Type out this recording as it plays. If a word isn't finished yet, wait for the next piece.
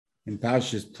in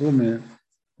Parshas Truma,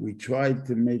 we tried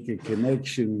to make a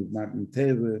connection with Matan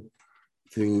Torah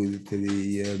to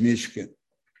the Mishkan.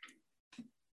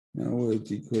 No,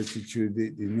 because it should,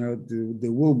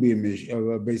 there will be a Mishkan,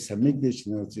 or a Beis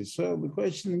Hamikdash, so the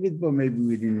question of Midbar, maybe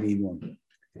we didn't need one.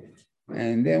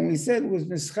 And then we said it was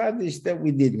Mischadish that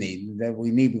we did need,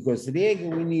 because of the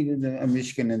Egel, we needed a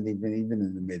Mishkan, and even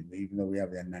in the middle, even though we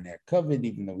have that Nanah covered,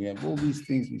 even though we have all these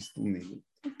things, we still need it.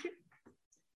 Okay.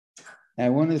 I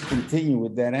want to continue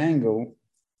with that angle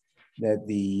that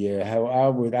how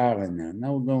are with Aaron now.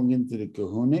 Now we're going into the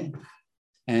Kahuna.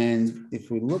 And if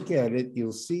we look at it,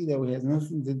 you'll see that it has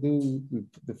nothing to do with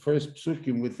the first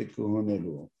psukim with the Kahuna at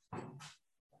all.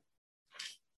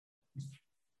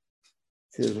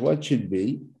 It says, what should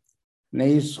be?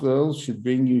 Bnei Yisrael should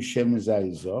bring you Shem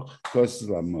Zayzoch, Kos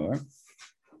Lamor,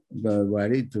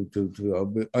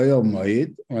 to oil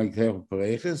moed, like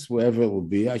Parshas, wherever it will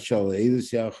be. I shall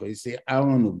Eidus Yachol. Say,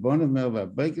 Aaron u'bonav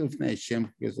v'abekel fnei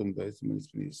Hashem because I'm doing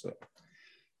Yisrael.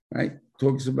 Right?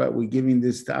 Talks about we're giving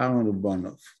this to Aaron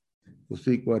u'bonav. We'll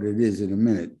speak what it is in a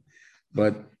minute,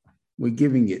 but we're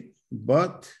giving it.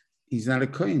 But he's not a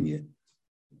kohen yet.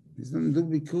 He's not do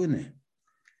bikune.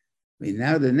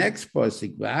 Now the next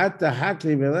pasuk, v'ata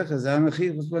hakli v'lechas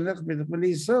anachichus v'nech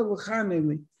b'Yisrael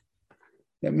v'chaneli.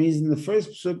 That means in the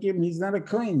first psukim, he's not a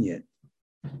kohen yet.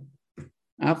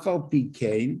 Afal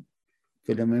Pikain,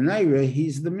 for the Menorah,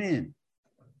 he's the man.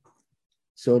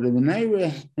 So the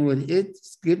Menorah, what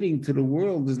it's giving to the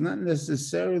world is not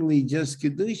necessarily just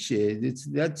Kedusha,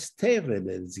 that's Torah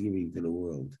that it's giving to the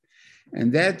world.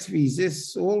 And that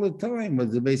exists all the time.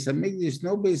 But the Beis Hamikdash,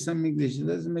 no Beis Hamikdash, it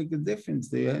doesn't make a difference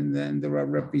there, and there are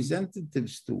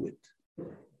representatives to it.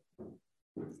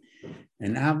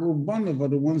 And Abu Bonav are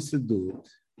the ones to do it.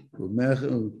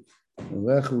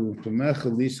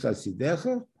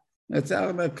 That's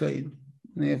our Kain.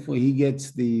 Therefore, he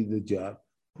gets the job.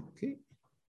 Okay.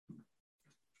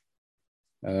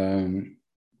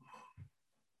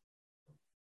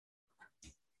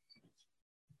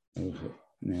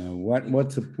 Now,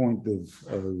 what's the point of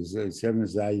Seven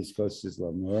Zayis Kostas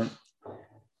Lamor?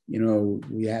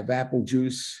 We have apple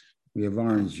juice, we have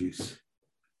orange juice.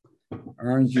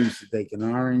 Orange juice, you take an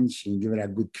orange, you give it a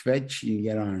good kvetch, you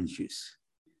get orange juice.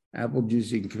 Apple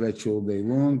juice, you can kvetch all day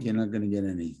long, you're not going to get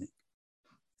anything.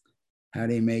 How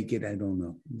they make it, I don't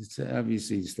know. It's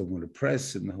obviously, you still want to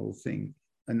press and the whole thing.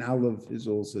 An olive is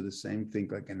also the same thing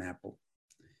like an apple.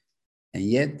 And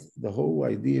yet, the whole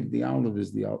idea of the olive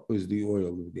is the oil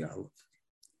of the olive.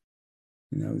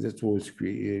 That's what it's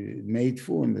made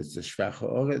for, and that's the shvacha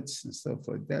oretz and stuff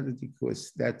like that,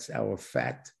 because that's our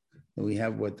fat. And we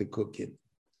have what to cook it,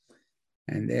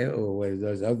 and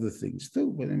there's other things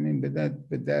too. But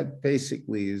that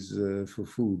basically is for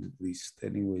food, at least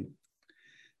anyway.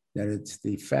 That it's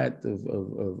the fat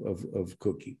of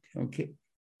cooking. Okay.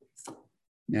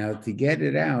 Now to get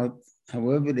it out,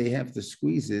 however they have to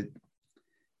squeeze it.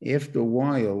 After a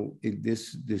while,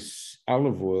 this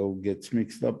olive oil gets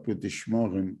mixed up with the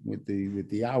shmorim, with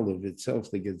the olive itself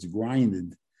that gets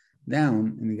grinded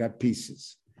down, and you got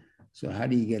pieces. So how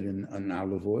do you get an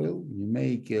olive oil?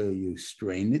 You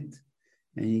strain it,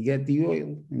 and you get the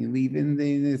oil, and you leave in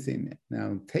the thing.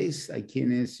 Now, taste, I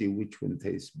can't answer you which one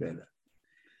tastes better.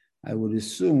 I would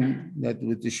assume that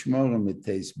with the shmorim it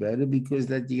tastes better because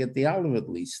that you get the olive at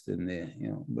least in there,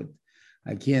 But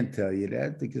I can't tell you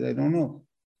that because I don't know.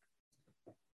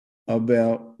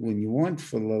 About when you want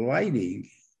for the lighting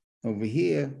over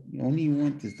here, the only you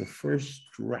want is the first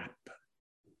drop.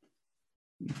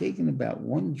 You're taking about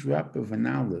one drop of an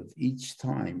olive each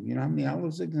time. You know how many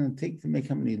olives are going to take to make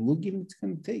how many lugim it's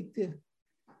going to take there?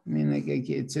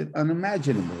 It's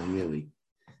unimaginable, really,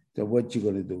 to what you're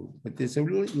going to do. But there's a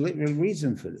real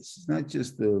reason for this. It's not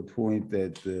just the point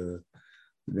that the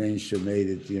Rensha made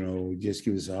it, just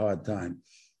give us a hard time.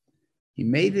 He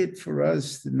made it for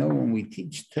us to know when we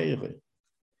teach Torah,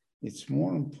 it's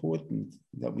more important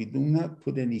that we do not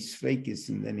put any sfeikis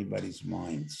in anybody's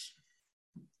minds.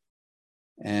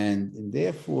 And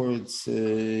therefore,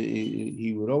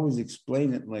 he would always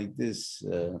explain it like this,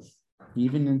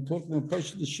 even in talking about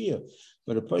Parshas Shiur.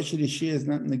 But a Parshas Shiur is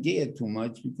not negate too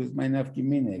much because my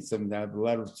nafkimine, some have a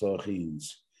lot of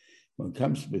tzachins. When it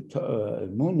comes to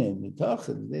Muneh,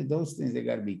 those things, they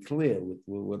got to be clear with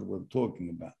what we're talking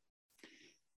about.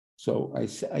 So I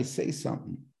say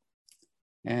something,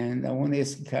 and I want to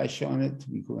ask a kasha on it to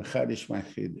become a chadish my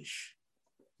chiddush.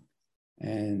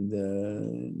 And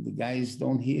the guys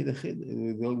don't hear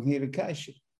the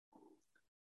kasha.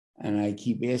 And I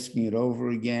keep asking it over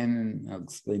again, and I'll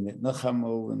explain it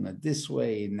nachamol and not this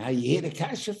way. And now you hear the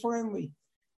kasha finally.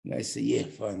 The guys say, yeah,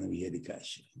 finally we hear the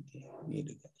kasha. Okay, we hear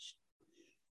the kasha.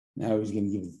 Now he's going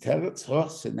to give the teretz. Oh,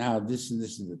 so now this and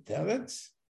this is the teretz.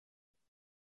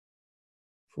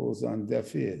 Falls on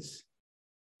deaf ears.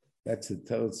 That's the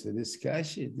teretz for this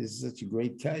kasha. This is such a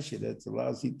great kasha. That's a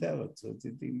lousy teretz.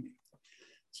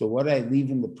 So what I leave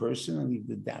in the person, I leave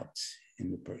the doubts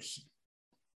in the person.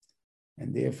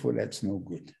 And therefore, that's no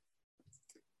good.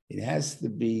 It has to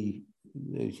be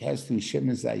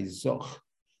Shemes Zoch.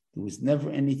 There was never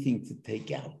anything to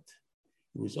take out.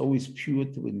 It was always pure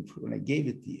when I gave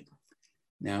it to you.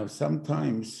 Now,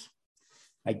 sometimes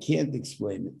I can't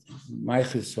explain it. My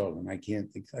chesaron, I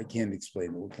can't explain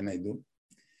it. What can I do?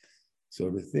 So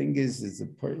the thing is a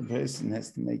person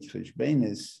has to make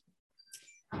cheshbenis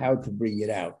how to bring it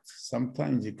out.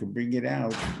 Sometimes you can bring it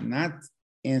out not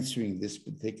answering this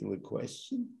particular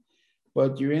question,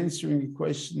 but you're answering a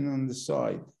question on the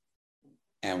side.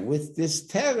 And with this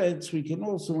teretz, we can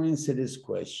also answer this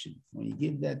question. When you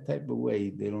give that type of way,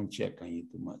 they don't check on you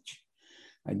too much.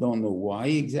 I don't know why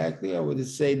exactly. I would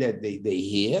say that they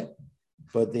hear,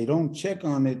 but they don't check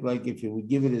on it like if you would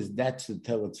give it as that's the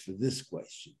teretz for this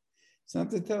question. It's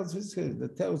not the teretz for this question. The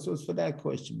teretz was for that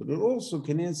question, but it also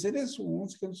can answer this one.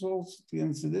 It can also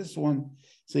answer this one.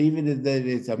 So even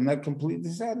if I'm not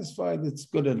completely satisfied, it's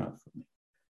good enough for me.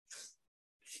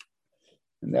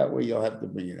 And that way you'll have to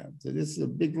bring it out. So this is a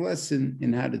big lesson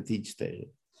in how to teach Torah.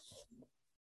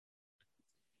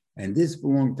 And this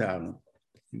belongs to Aaron.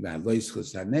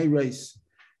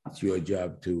 It's your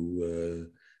job to,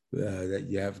 that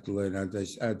you have to learn and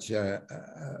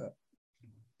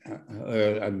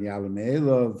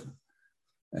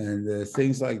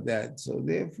things like that. So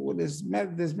therefore, there's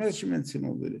measurements in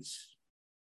all of this.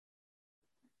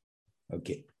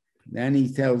 Okay. Then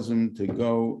he tells him to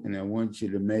go, and I want you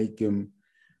to make him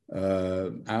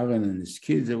Aaron and his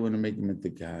kids, I want to make them into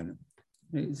Kahana.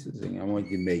 He says, I want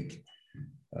you to make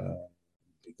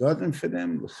the garden for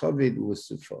them, Chavid was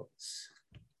Sepharis.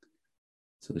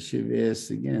 So Shiva asks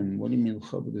again, what do you mean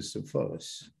Chavid is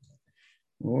Sepharis?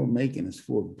 We're all making us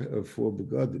four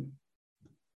begodim.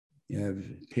 You have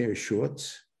a pair of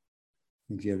shorts.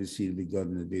 If you ever see the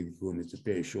begodim in the big corner, it's a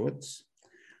pair of shorts,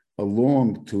 a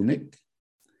long tunic,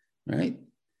 right?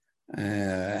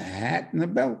 A hat and a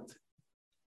belt.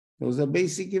 Those are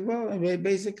basic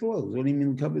clothes. What do you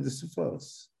mean cover the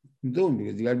sepharos? I'm doing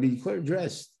because you got to be quite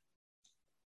dressed.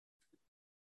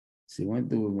 So he went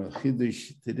to a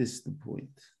chidush to this the point.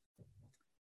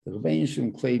 The Rebbeinu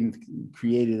Shem claimed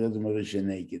created Adam Arisha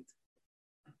naked.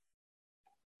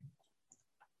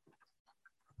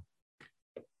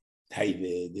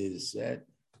 Taive, this, that.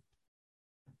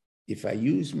 If I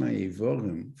use my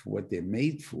evorim for what they're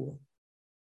made for,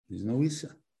 there's no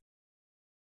Issa.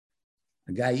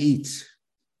 A guy eats.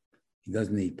 He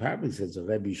doesn't eat properly. Says a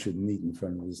Rebbe shouldn't eat in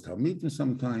front of his Talmidim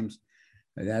sometimes.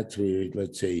 And that's where,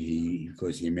 let's say,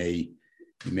 because he may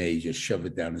just shove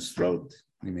it down his throat.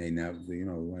 He may not,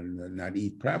 not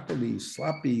eat properly,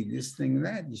 sloppy, this thing,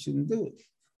 that. You shouldn't do it.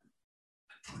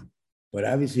 But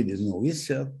obviously, there's no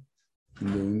Issa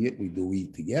in doing it. We do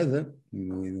eat together.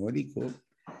 What do you call it?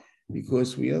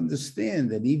 Because we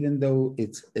understand that even though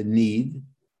it's a need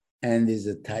and there's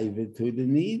a taiva to the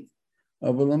need,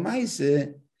 of a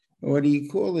lamaisa, what do you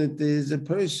call it? There's a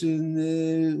person,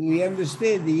 we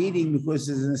understand the eating because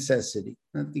there's a necessity,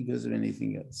 not because of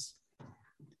anything else.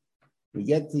 We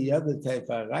get to the other type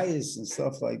of arayas and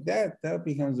stuff like that, that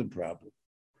becomes a problem,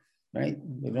 right?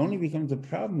 It only becomes a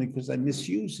problem because I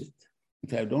misuse it.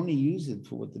 If I'd only use it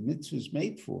for what the mitzvah is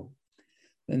made for,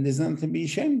 then there's nothing to be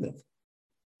ashamed of.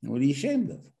 What are you ashamed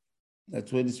of?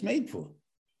 That's what it's made for.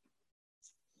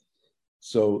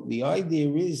 So the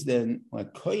idea is then,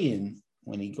 like Kohen,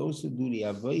 when he goes to do the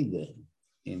Avodah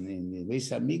in the Beis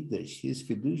HaMikdash, his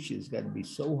Kedusha has got to be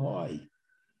so high.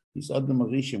 He's Adam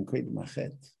Arishim Kred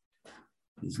Machet.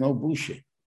 There's no bullshit.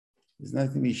 There's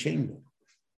nothing to be ashamed of.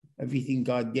 Everything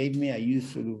God gave me, I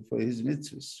use for his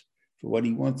mitzvahs, for what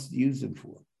he wants to use them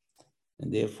for.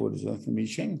 And therefore, there's nothing to be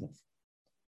ashamed of.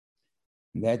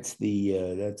 And that's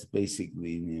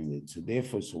basically, so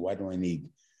therefore, so why do I need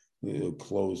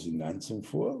clothes and dancing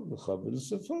for? The Chavod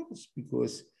is Sepharos,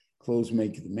 because clothes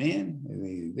make the man,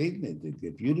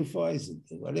 it beautifies it,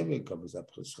 whatever, it covers up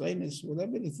chesrenis,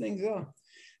 whatever the things are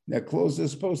that clothes are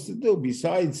supposed to do,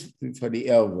 besides for the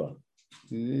elva.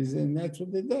 And that's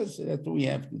what it does. So that's what we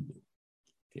have to do.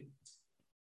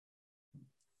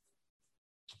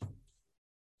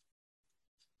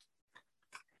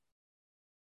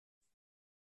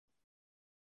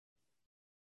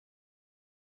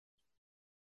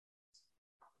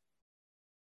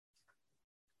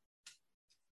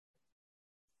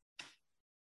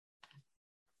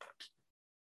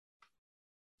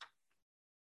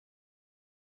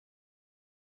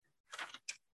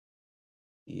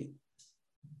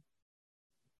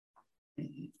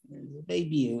 there may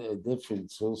be a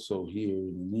difference also here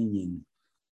in the meaning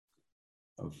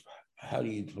of how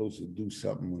you supposed to do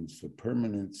something when it's for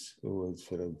permanence or it's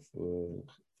for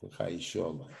Chai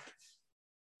Sholom.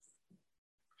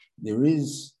 There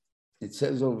is, it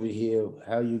says over here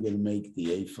how you're going to make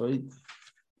the ephod,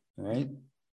 right?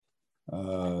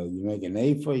 You make an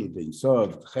ephod, you bring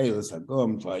soft, chelas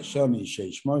hagom, tvashami,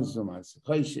 sheish mozum,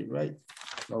 asachayshit, right?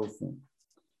 The whole thing.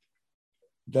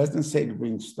 It doesn't say to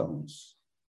bring stones.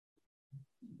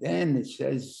 Then it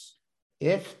says,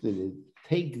 after it,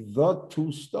 take the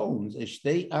 2 stones,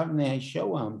 take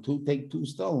 2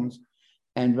 stones,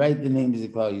 and write the names of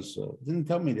the Klal Yisrael. It didn't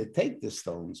tell me to take the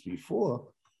stones before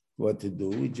what to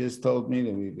do. It just told me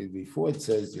that before it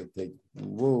says you'll take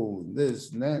wool,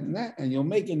 this, and that, and you'll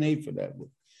make a name for that.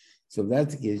 So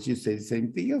that's the case. You say the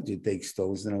same thing. You take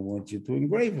stones, and I want you to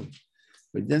engrave them.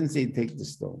 But it doesn't say take the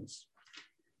stones.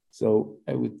 So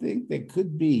I would think there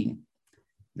could be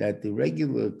that the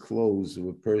regular clothes of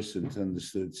a person is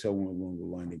understood somewhere along the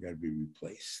line, they got to be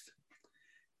replaced.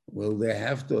 Well, they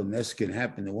have to, and this can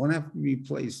happen. They won't have to be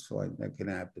replaced, fine, that can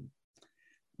happen.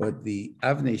 But the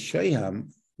Avnei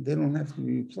Shayham, they don't have to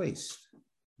be replaced.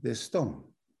 They're stone.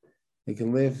 They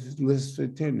can live for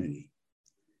eternity.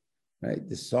 Right?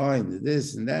 The sign, the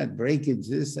this and that, breakage,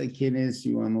 this, I can't answer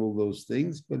you on all those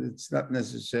things, but it's not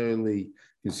necessarily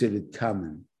considered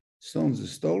common. Stones are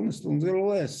stones are going to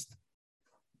last.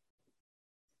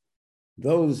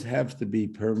 Those have to be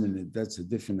permanent. That's a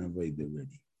different avodah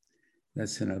already.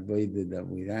 That's an avodah that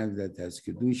we have that has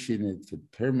kedusha in it for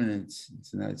permanence.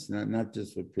 It's not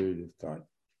just for a period of time.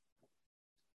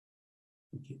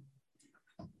 Okay.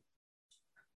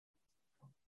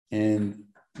 And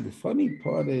the funny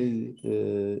part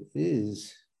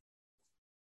is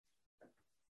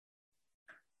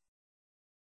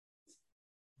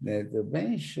that the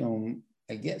Ben Shalom,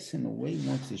 I guess in a way,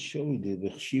 wants to show you the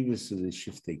chshivas of the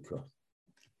shiftei koh.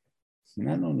 It's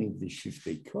not only the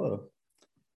shiftei koh,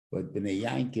 but Bnei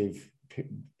Yankiv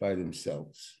by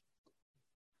themselves.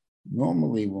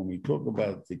 Normally, when we talk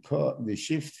about the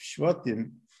shift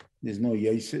shvatim, there's no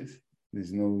Yosef,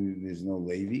 there's no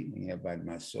Levi. We have Bad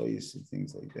Masoyas and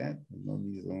things like that.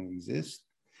 These don't exist.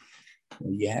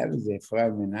 What you have is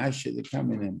Ephraim and Asher, they're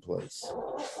coming in place.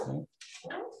 Right?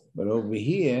 But over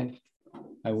here,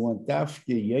 I want Dafka,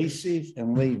 Yosef,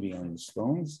 and Levi on the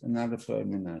stones, and not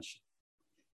Ephraim and Asher.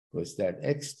 Because that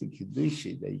extra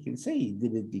kedusha that you can say he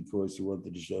did it because he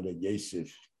wanted to show that Yosef,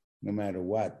 no matter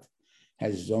what,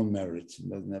 has his own merits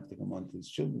and doesn't have to come on to his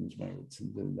children's merits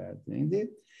and do that thing. Did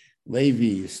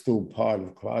Levi is still part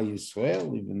of Klal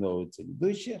Yisrael, even though it's a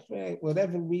kedusha. For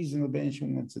whatever reason the Ben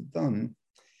Shalom wants it done,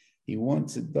 he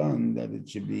wants it done that it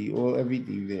should be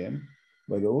everything there,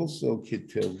 but also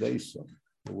Kitel Deisam,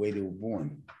 the way they were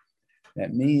born.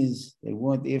 That means they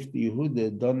want after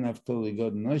Yehuda done after the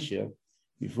God Nosha,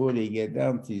 before they get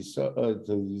down to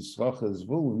Yisrachas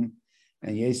Vulun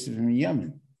and Yosef and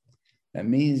Yamin. That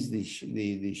means the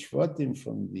Shvatim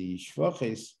from the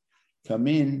Shvachis come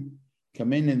in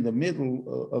the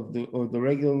middle of the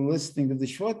regular listing of the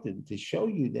Shvatim to show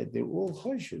you that they're all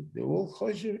choshev. They're all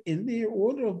choshev in their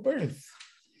order of birth.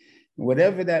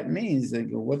 Whatever that means, they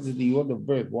go, what's the order of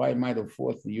birth? Why am I the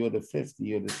 4th, you're the 5th,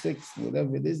 you're the 6th,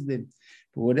 whatever it is. But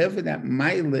whatever that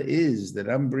Maila is that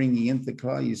I'm bringing into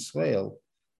Klal Yisrael,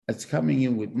 that's coming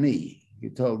in with me. You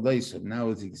told Daisam, now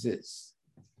it exists.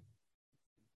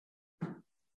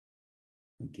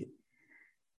 Okay.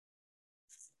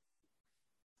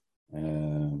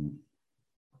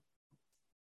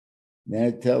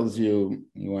 That tells you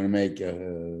want to make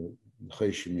a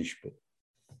Chosh Mishpat.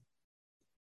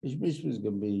 Chosh Mishpat is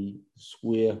going to be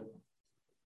square,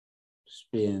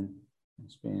 span, I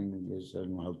guess I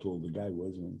don't know how tall the guy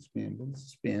was when it span, but it's a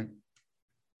span.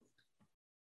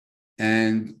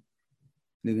 And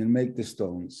they're going to make the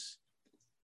stones.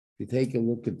 If you take a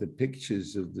look at the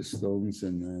pictures of the stones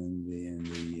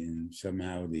and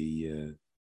somehow the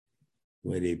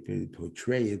way they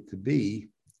portray it to be,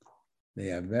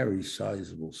 they are very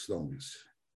sizable stones.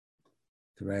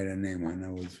 To write a name on,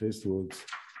 now, first of all, it's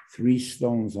 3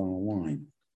 stones on a line.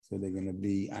 So they're going to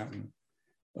be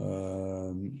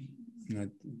not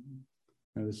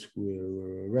a square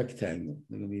or a rectangle.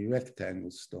 They're going to be a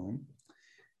rectangle stone.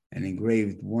 And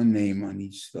engraved one name on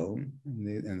each stone,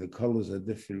 and the colors are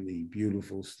differently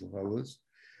beautiful colors.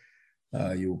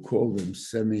 You call them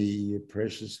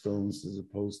semi-precious stones as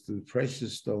opposed to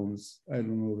precious stones. I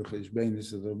don't know the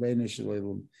Cheshbenish or the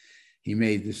Rebbeinu. He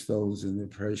made the stones and they're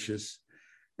precious.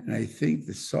 And I think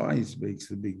the size makes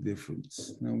a big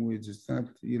difference. In other words,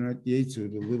 you're not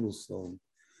Yetzer with a little stone.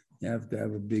 You have to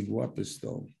have a big whopper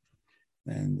stone.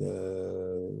 and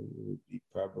it would be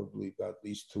probably about at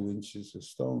least 2 inches of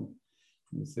stone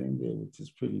in the thing there, which is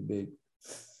pretty big.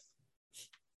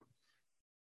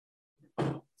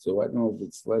 So I don't know if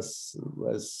it's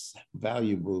less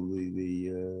valuable,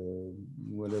 the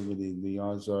whatever the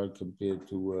odds are compared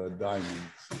to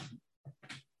diamonds.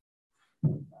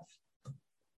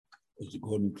 Which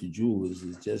according to jewelers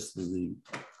is just the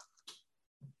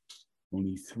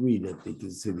only 3 that they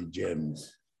consider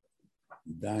gems: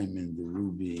 the diamond, the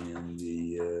ruby, and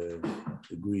the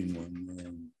green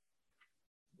one.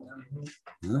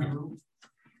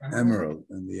 Emerald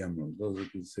and the emerald. Those are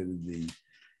considered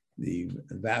the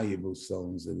valuable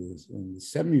stones. And the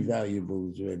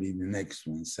semi-valuable is already the next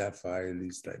one: sapphire,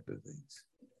 these type of things.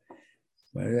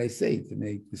 But as I say, to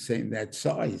make the same that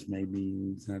size,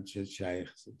 maybe it's not just shaykh.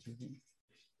 Such a thing.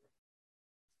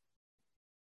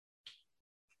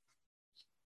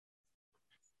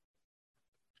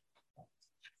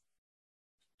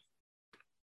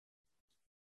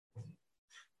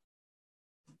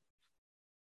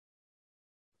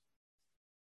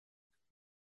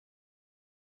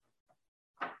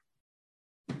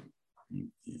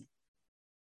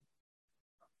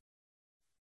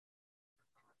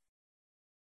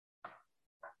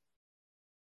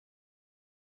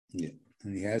 Yeah,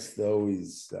 and he has to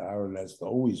always, Aaron has to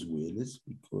always wear this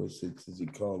because it's as he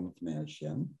called it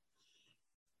Hashem.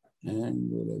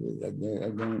 And whatever, I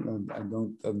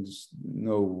don't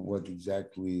know what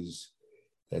exactly is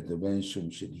that the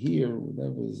Benshum should hear.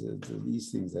 Whatever is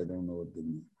these things, I don't know what they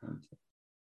mean. Okay.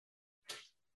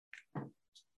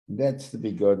 That's the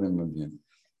beginning of him.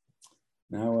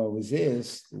 Now I was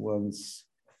asked once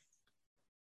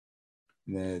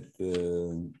that.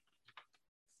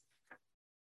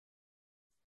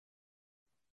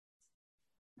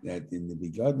 That in the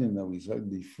beginning that we said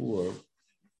before,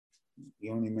 we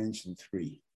only mentioned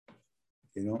 3.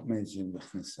 They don't mention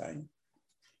Mechnasayim.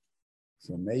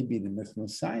 So maybe the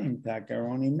Mechnasayim tak are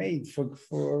only made for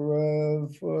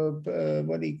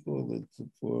what do you call it?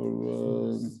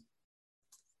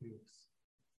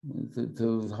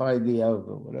 To hide the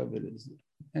elbow, whatever it is.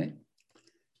 Okay?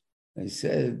 I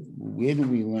said, where do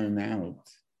we learn out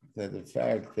that the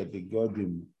fact that the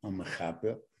Godim are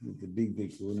mechaper, the big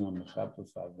Bikurun are mechaper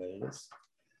for Averis,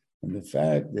 and the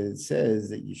fact that it says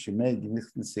that you should make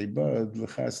Nichnas Seibad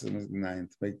l'chasam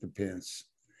to make the pants.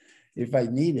 If I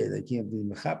need it, I can't be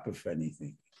mechaper for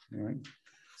anything, right?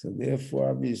 So therefore,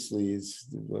 obviously, it's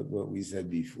what we said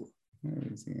before.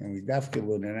 And we have to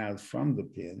learn it out from the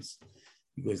pants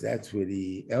because that's where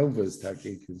the Elva's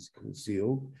take is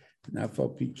concealed. Not for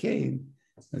Picane,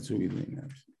 that's what we learn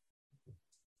out.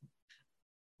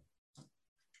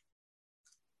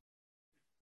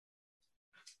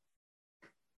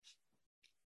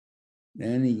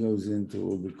 Then he goes into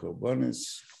all the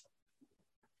korbanos,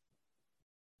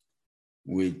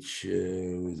 which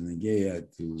was negaya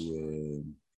to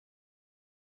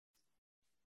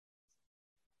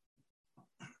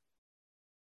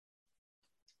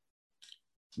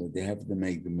but they have to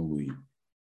make the Maluim.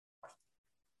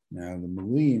 Now the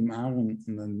Maluim, Aaron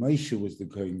and Moshe was the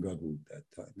Kohen Gadol at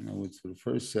that time. In other words, for the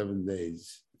first 7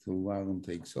 days until Aaron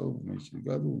takes over, Moshe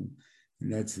Gadol,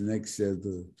 and that's the next set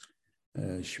of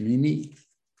Shmini,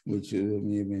 which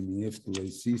after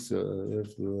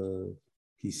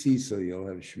Kisisa, you'll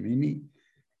have Shmini.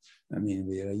 I mean,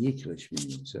 we are Yikra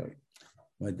Shmini, sorry.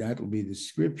 But that will be the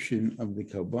description of the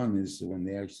Karbanis when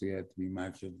they actually had to be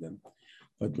matched of them.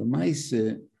 But the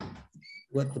Maisa,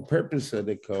 what the purpose of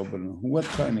the Karban, what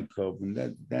kind of Karban,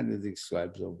 that is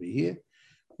described over here,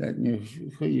 that you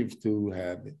have to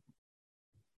have it.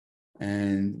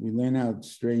 And we learn out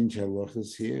strange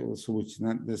halachas here, also which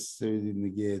not necessarily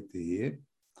negate here.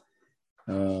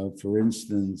 For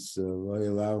instance,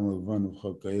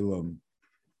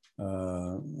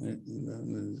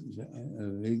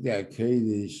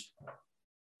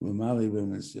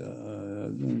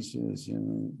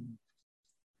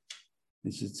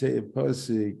 it should say a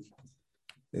pasuk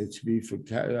that should be for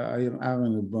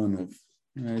Aaron Abanov,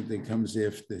 right? That comes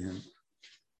after him.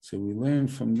 So we learn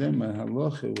from them a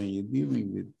halacha when you're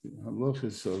dealing with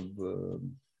halachas of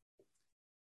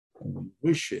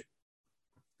Busha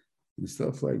and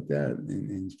stuff like that,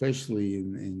 and especially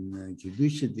in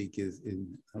Kedusha Dikas,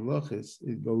 in halachas,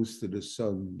 it goes to the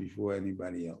son before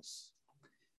anybody else.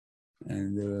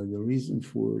 And the reason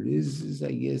for it is,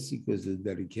 I guess, because the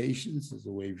dedications is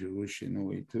a way of Yerusha in a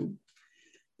way too.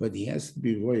 But he has to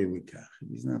be royal l'kach. If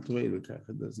he's not royal l'kach,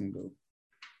 it doesn't go.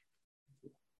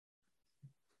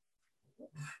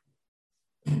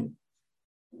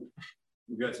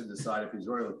 You got to decide if he's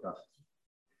royal l'kach.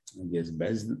 I guess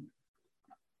Bezdin.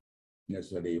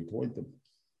 That's why they appoint them.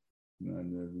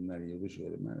 not a Yiddish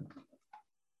word, it matters.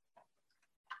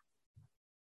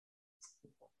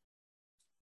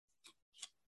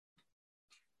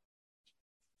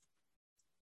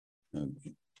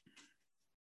 Okay.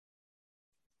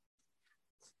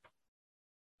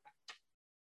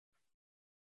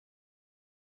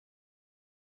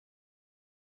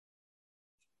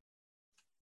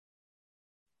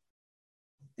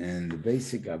 And the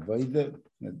basic avodah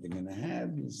that they're going to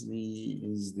have is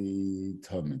the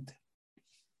Talmud.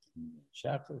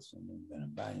 Shachos, and they're going to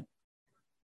buy it.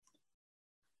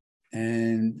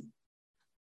 And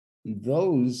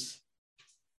those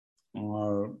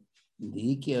are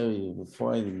the area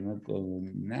before I'm not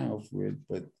going now for it,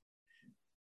 but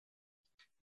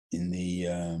in the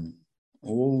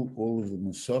all of the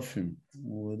Musafim,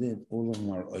 all of them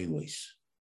are oilos.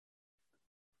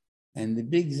 And the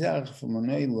big zach from an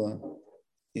oila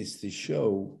is to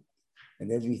show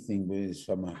that everything is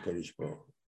from HaKadosh Baruch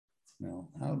Hu. Now,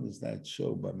 how does that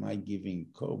show? By my giving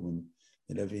korban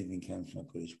that everything comes from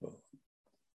HaKadosh Baruch Hu.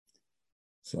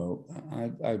 So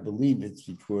I believe it's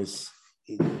because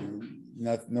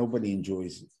nobody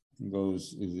enjoys it. It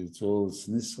goes, it's all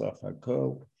snislach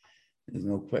hakol. There's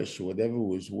no question. Whatever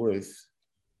was worth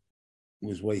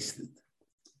was wasted.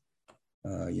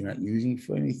 You're not using it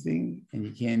for anything, and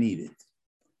you can't eat it.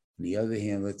 On the other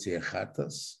hand, let's say a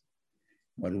chatas.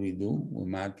 What do? We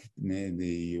mark the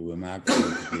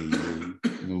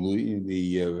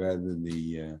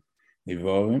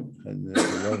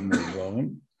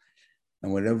vorim,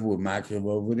 and whatever we mark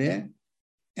over there,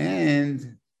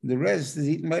 and the rest is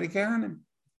eaten by the Kohanim.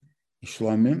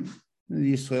 Shlomim,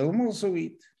 the Yisraelim also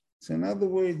eat. So in other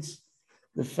words,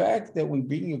 the fact that we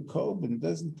bring a korban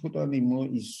doesn't put any more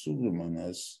isurim on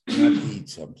us not to eat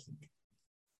something.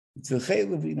 It's a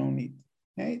chaylev we don't eat,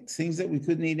 right? Things that we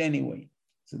couldn't eat anyway.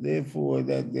 So therefore,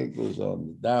 that goes on,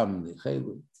 the dam, the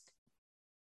chaylev.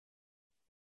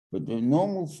 But the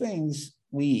normal things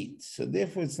we eat. So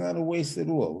therefore, it's not a waste at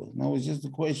all. No, it's just a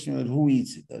question of who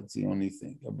eats it. That's the only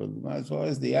thing. But as far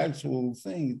as the actual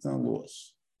thing, it's not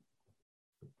lost.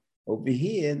 Over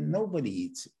here, nobody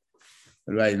eats it.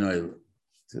 Right now.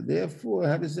 So therefore,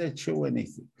 how does that show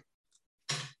anything?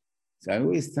 So I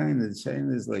always tell you that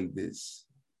China is like this.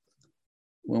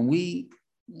 When we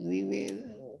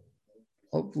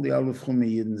hopefully all of whom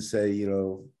didn't say,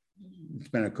 it's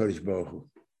been a Kodesh Baruch Hu,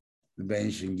 the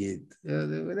bench and get,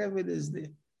 whatever it is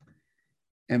there.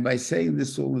 And by saying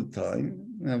this all the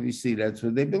time, obviously that's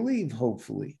what they believe,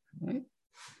 hopefully, right?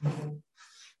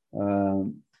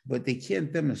 But they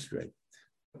can't demonstrate.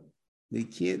 They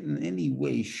can't in any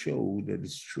way show that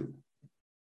it's true.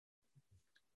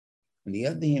 On the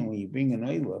other hand, when you bring an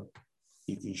oila,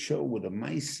 you can show with a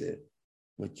ma'aseh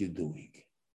what you're doing.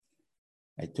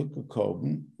 I took a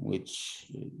korban, which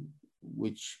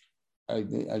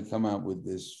I come out with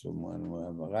this from one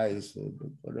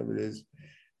whatever it is,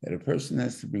 that a person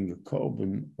has to bring a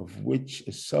korban of which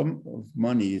a sum of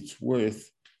money it's worth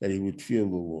that he would feel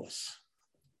the loss.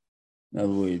 In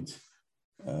other words,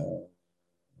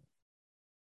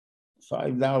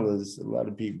 $5, a lot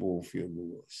of people will feel the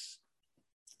loss.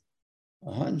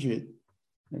 100,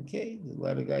 okay, a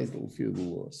lot of guys don't feel the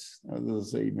loss.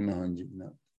 Others say even 100,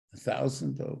 no.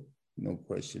 1,000, though, no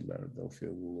question about it, they'll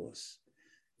feel the loss.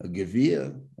 A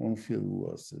gevir won't feel the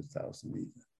loss of 1,000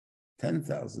 either.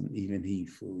 10,000, even he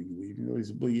feel you, even though he's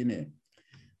a billionaire.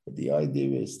 But the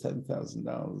idea is $10,000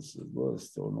 loss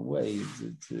thrown away.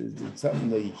 It's something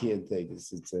that you can't take.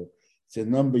 It's a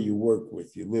number you work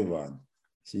with, you live on.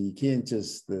 So you can't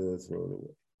just throw it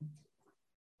away.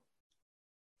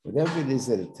 Whatever it is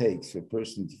that it takes for a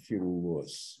person to feel a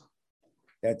loss,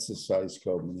 that's the size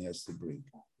korban he has to bring.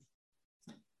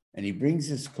 And he brings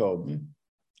his korban,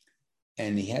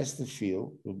 and he has to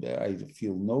feel, I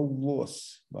feel no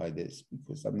loss by this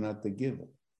because I'm not the giver.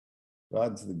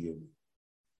 God's the giver.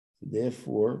 So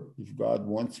therefore, if God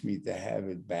wants me to have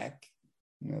it back,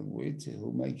 in other words,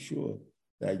 he'll make sure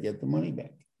that I get the money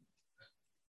back.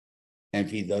 And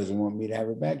if he doesn't want me to have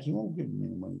it back, he won't give me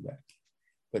the money back.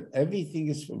 But everything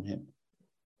is from him.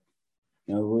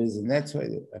 In other words, and that's why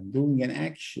I'm doing an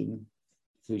action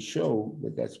to show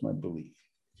that that's my belief.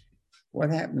 What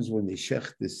happens when they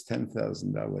shech this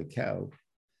 $10,000 cow?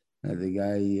 Now the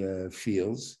guy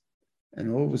feels,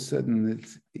 and all of a sudden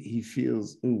he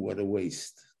feels, ooh, what a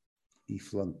waste. He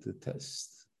flunked the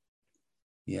test.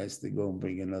 He has to go and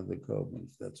bring another korban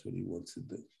if that's what he wants to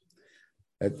do.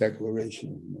 That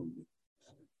declaration is no good.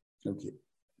 Okay,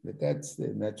 but that's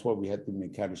why we had to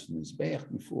make Kaddish in Mizbeach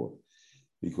before,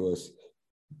 because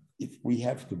if we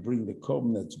have to bring the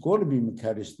korban that's going to be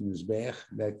Mekadosh in Mizbeach,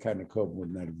 that kind of korban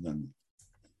would not have done it.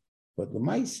 But the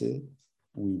Maaseh,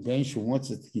 we eventually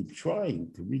wants us to keep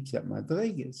trying to reach that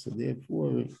madrega, so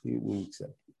therefore it will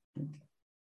accept it. Okay.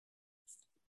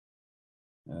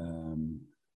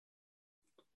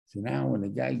 So now when the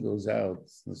guy goes out,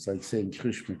 it's like saying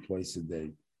Krishna twice a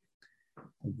day.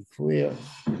 I declare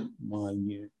my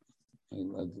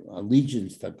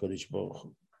allegiance to HaKadosh Baruch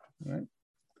Hu, right?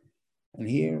 And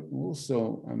here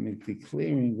also I'm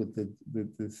declaring with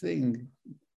the thing,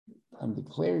 I'm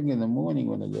declaring in the morning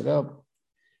when I get up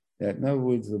that in other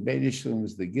words, the Beit Shalom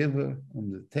is the giver,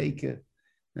 I'm the taker,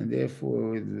 and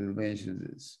therefore the mention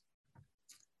is,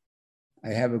 I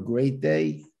have a great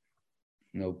day,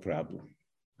 no problem.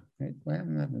 Right? Well,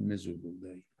 I'm not a miserable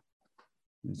day.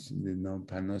 The no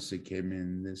panosa came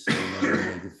in, this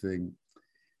other thing.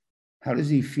 How does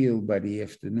he feel by the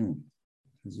afternoon?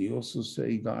 Does he also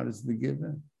say God is the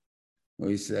giver? Or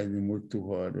he said, I didn't work too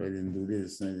hard, or I didn't do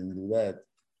this, and I didn't do that.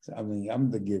 So, I mean, I'm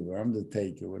the giver, I'm the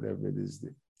taker, whatever it is.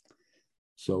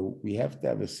 So we have to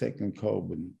have a second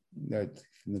korban that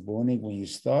in the morning when you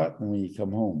start and when you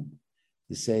come home,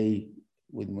 to say,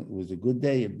 it was a good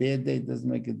day, a bad day, doesn't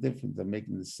make a difference. I'm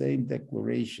making the same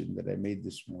declaration that I made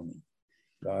this morning.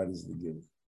 God is the giver.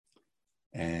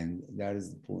 And that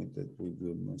is the point that we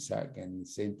do in Masak. And the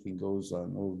same thing goes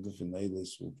on all different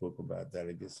layers. We'll talk about that,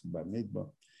 I guess, about Midbar.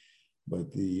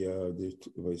 But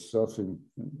the suffering.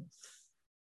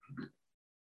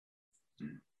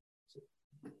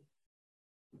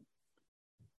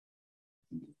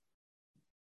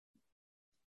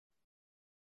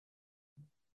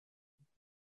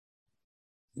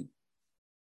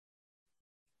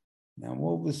 Now,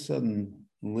 all of a sudden,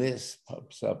 list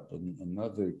pops up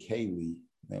another Keli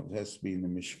that has to be in the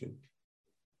Mishkan.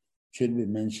 Should have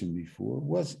been mentioned before,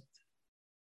 wasn't.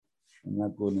 I'm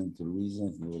not going into the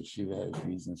reasons, and Shiva has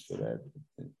reasons for that.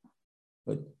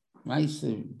 But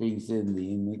Maisa brings in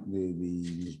the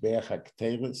Mizbeach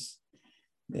HaKteres,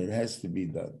 it has to be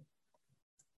done.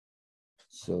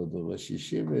 So the Rosh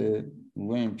Yeshiva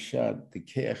learned Pshat, the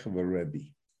Keach of a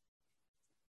Rebbe.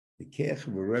 The Keach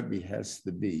of a Rebbe has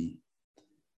to be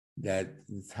that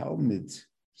the Talmud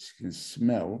can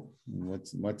smell.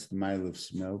 What's the mile of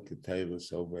smell?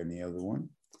 Ketairos over any other one.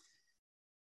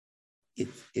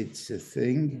 It's a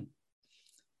thing.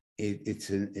 It's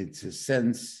a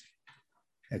sense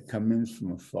that comes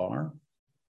from afar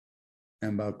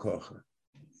and by kocha,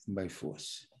 by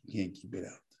force. You can't keep it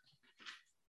out.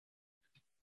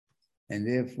 And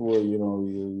therefore,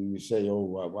 you say, oh,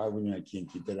 why wouldn't I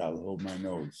can't keep it out? Hold my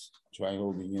nose. Try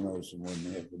holding your nose for more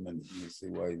than half a minute. And you say,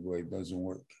 why it doesn't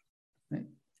work. Right?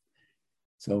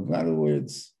 So in other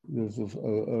words, there's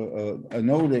a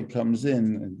note that comes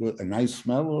in, a nice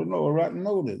smell, or no, a rotten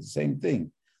odor, the same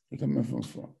thing. They come in from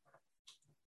afar.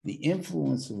 The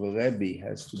influence of a Rebbe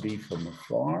has to be from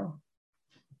afar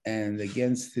and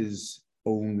against his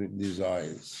own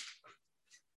desires.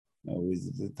 Now,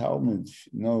 with the Talmud,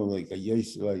 like a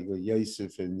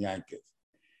Yosef and Yaakov,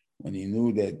 when he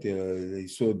knew that they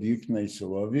saw Duknei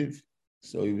Shalaviv,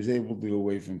 so he was able to go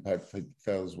away from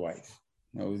Potiphar's wife.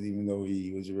 Even though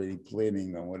he was already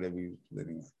planning on whatever he was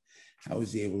planning on. How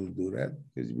was he able to do that?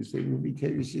 Because he was able to be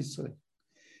Kevish Yisrael.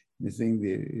 The thing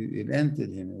that it entered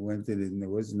him, it went in, and it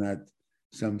was not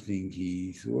something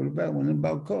he thought about when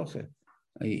about Kocha.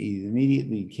 He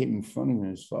immediately came in front of him,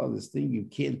 his father's thing. You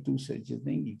can't do such a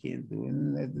thing. You can't do it.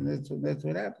 And that's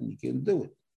what happened. You can't do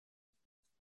it.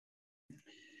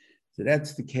 So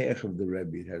that's the keich of the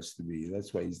Rebbe. It has to be.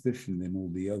 That's why he's different than all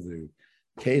the other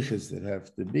keiches that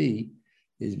have to be,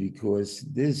 is because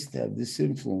to have this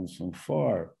influence from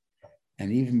far,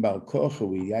 and even Baal Kocha,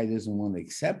 the guy doesn't want to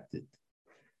accept it.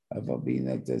 About being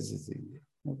that, that's the thing.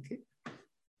 Okay.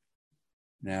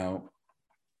 Now,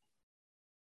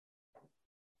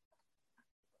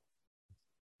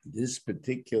 this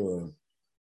particular,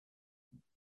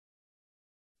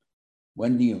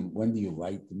 when do you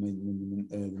light the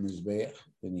mizbeach?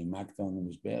 When you mark down the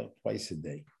mizbeach? Twice a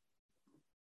day.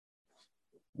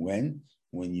 When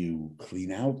you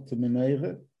clean out the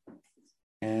menorah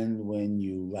and when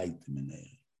you light the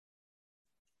menorah,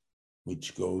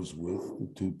 which goes with the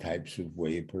two types of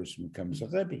way a person becomes a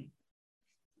Rebbe.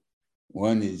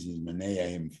 One is manea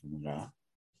him from Ra,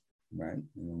 right? I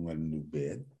don't let him do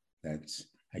bad. That's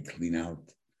I clean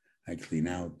out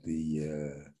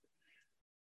the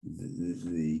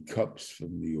cups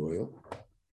from the oil.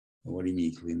 And what do you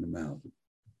mean clean them out?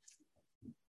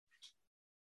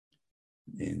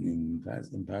 In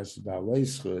Parshas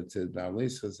Ba'aleischa, it says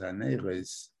Ba'aleischa's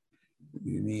haneres.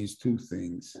 It means two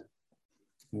things.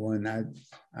 One, Ad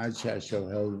shall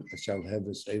have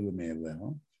a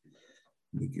selim.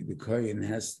 The kohen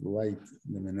has to light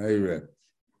the menorah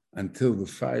until the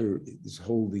fire is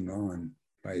holding on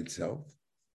by itself.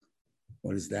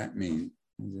 What does that mean?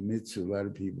 There's a mitzvah a lot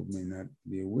of people may not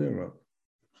be aware of.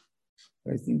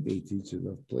 I think they teach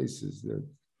enough places that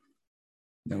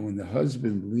when the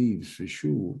husband leaves for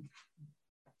shul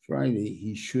Friday,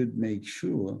 he should make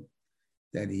sure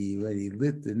that he already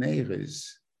lit the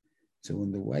neighbors. So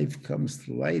when the wife comes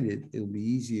to light it, it'll be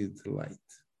easier to light.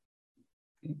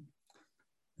 Okay?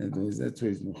 That's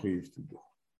what he's mechuyev to do.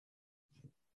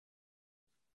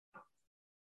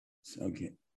 So,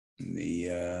 okay.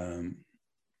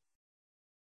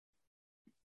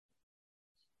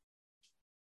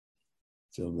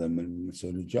 So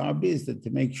the job is that to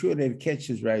make sure that it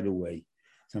catches right away.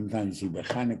 Sometimes you see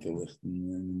B'Chanukah licht,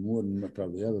 and more than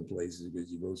probably other places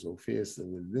because you go so fast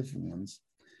with different ones.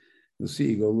 You'll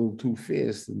see you go a little too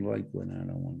fast and the light went out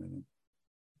on one of them.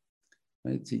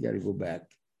 Right? So you got to go back.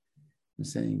 I'm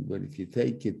saying, but if you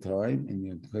take your time and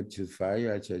you cut your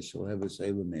fire, I shall have a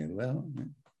Sholom. Well,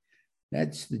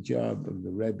 that's the job of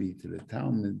the Rebbe to the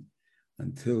Talmud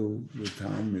until the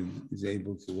Talmud is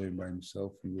able to learn by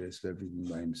himself and grasp everything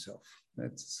by himself.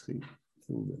 That's Shlit.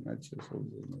 Not just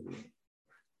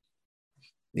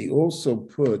They also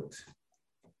put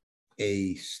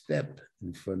a step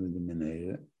in front of the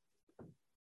menorah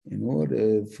in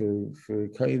order for a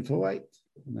kohen to light.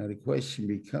 Now the question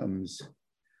becomes,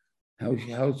 how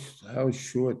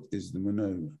short is the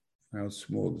menorah? How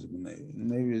small is the menorah? The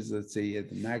menorah is, let's say, at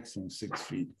the maximum 6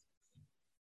 feet.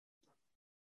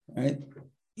 Right?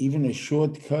 Even a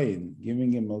short kohen,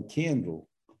 giving him a candle,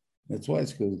 that's why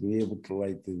it's going to be able to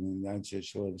light the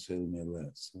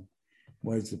menorah. So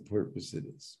what is the purpose of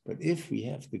this? But if we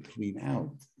have to clean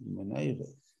out the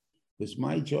menorah, because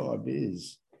my job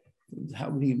is, how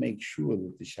do you make sure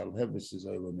that the shalhevis is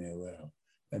olam me'aleha?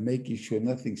 By making sure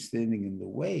nothing's standing in the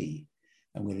way.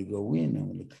 I'm going to go in, I'm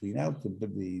going to clean out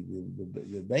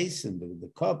the basin,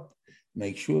 the cup,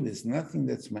 make sure there's nothing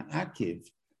that's ma'akiv,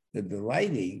 that the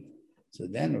lighting, so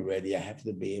then already I have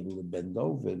to be able to bend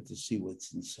over and to see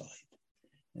what's inside.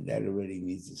 And that already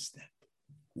needs a step.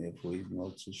 Therefore, even though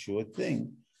it's a short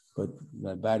thing, but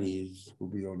my body will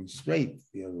be only straight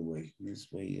the other way. This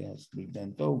way it has to be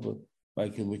bent over, I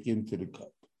can look into the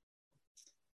cup.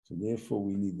 So therefore,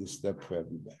 we need this step for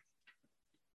everybody.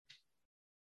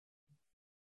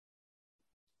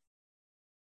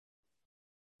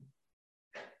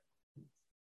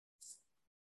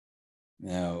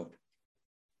 Now,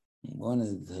 I want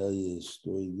to tell you a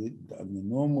story. On the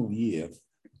normal year,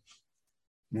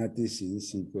 not this year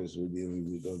because we're dealing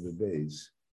with other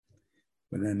days,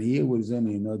 but on the year was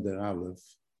only another Aleph.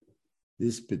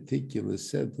 This particular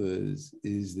sefer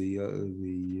is the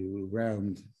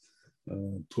round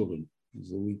Purim.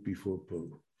 It's the week before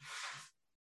Purim.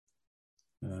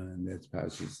 And that's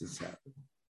Parshas that's happened.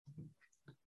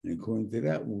 And according to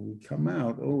that, when we come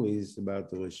out, always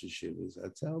about the Rosh Hashivas, I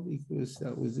tell because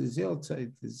that was his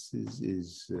Yeltzeit, his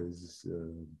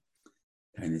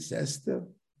kind of Esther,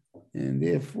 and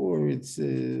therefore it's a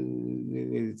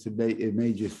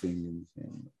major thing in the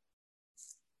family.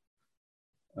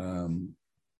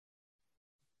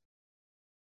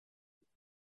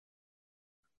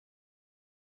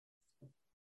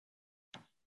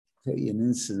 Tell you an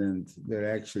incident that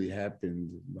actually happened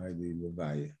by the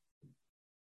Levaya.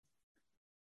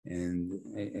 And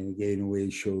again, a way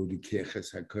showed the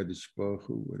Keches HaKadosh Baruch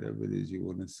Hu, whatever it is you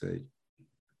want to say.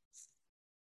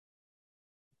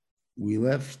 We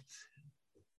left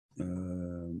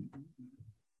Purim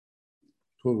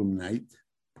night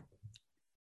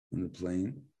on the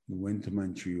plane. We went to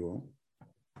Montreal,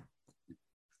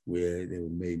 where they were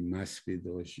made Maspid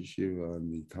Rosh Hashiva on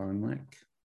the tarmac.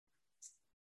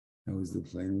 That was the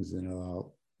plane, was in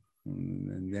Harav.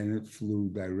 And then it flew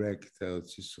direct to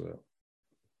Eretz Yisrael.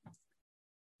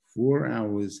 4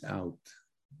 hours out,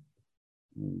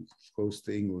 close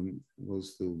to England,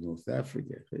 close to North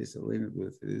Africa. They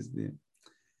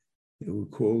were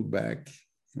called back,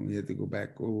 and we had to go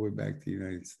back all the way back to the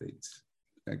United States,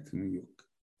 back to New York.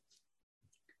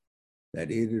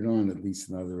 That added on at least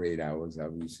another 8 hours,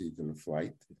 obviously, to the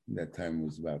flight. That time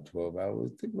was about 12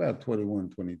 hours. It took about 21,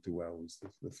 22 hours to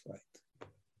the flight.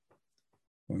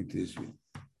 Going to Israel.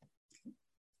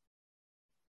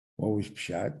 What was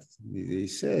pshat? They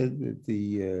said that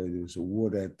there was a war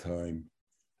that time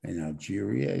in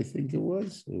Algeria, I think it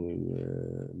was, or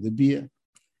Libya,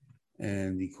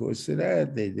 and because of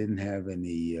that, they didn't have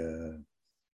any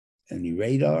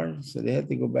radar, so they had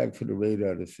to go back for the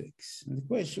radar to fix. And the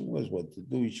question was what to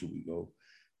do. Should we go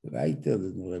right there?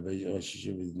 Didn't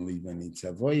leave any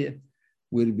tzavoya.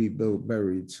 Where to be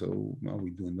buried? So are we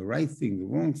doing the right thing, the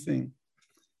wrong thing?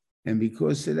 And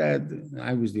because of that,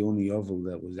 I was the only oval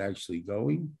that was actually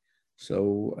going.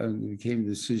 So it became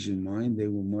decision mind. They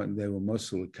were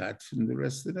muscle cut from the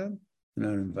rest of them,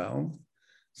 not involved.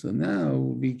 So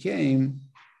now it became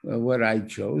what I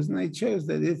chose, and I chose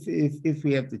that if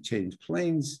we have to change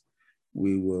planes,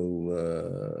 we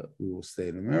will stay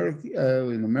in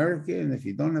America, and if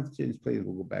you don't have to change planes,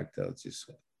 we'll go back to Eretz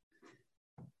Yisrael.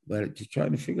 But you're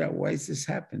trying to figure out, why is this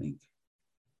happening?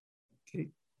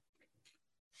 Okay.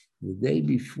 The day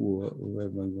before, or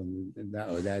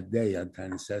that day, on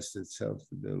Tanisest itself,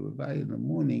 the Levi in the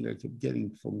morning, I kept getting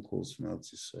phone calls from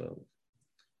Eretz Yisrael,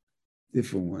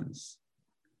 different ones.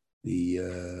 The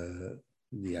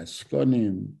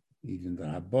Ashkonim, even the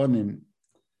Rabbonim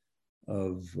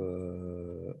of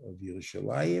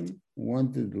Yerushalayim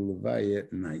wanted the Levi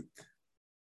at night.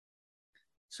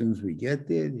 As soon as we get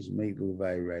there, they should make the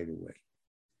Levi right away.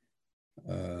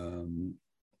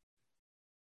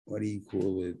 What do you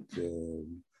call it? The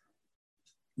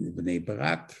Bnei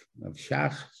Barak of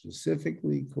Shach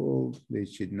specifically called, they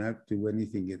should not do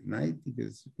anything at night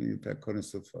because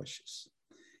it's Parshas.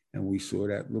 And we saw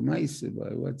that Lemaisa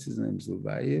by what's his name's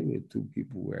Levi, where two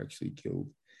people were actually killed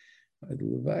by the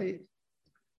Levi.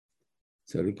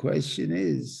 So the question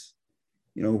is,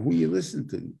 who you listen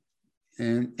to,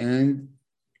 and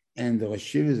the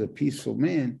Rosh Yeshiva is a peaceful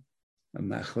man. A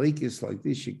machlekes like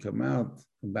this should come out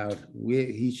about where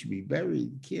he should be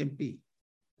buried. It can't be.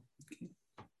 Okay.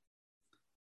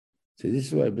 So this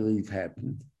is what I believe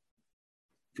happened.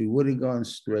 If we would have gone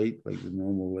straight, like the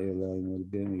normal way line would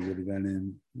have been, we would have gone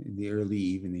in the early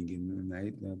evening, in the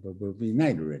night, but it would be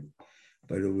night already.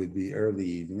 But it would be early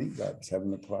evening, about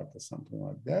 7 o'clock or something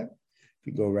like that. If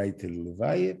you go right to the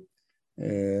Levaya,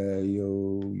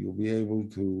 you'll be able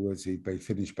to, let's say,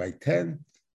 finish by 10,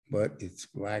 but it's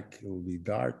black, it will be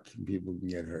dark, and people can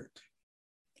get hurt.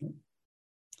 Okay.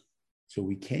 So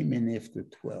we came in after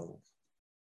 12.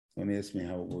 Don't ask me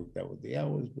how it worked out with the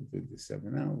hours, but the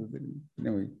 7 hours.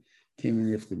 We came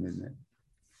in after midnight.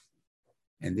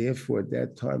 And therefore, at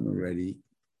that time already,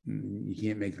 you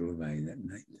can't make a Levi that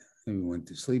night. And we went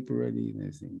to sleep already and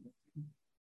everything.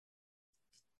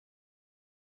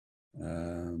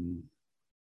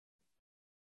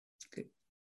 Okay.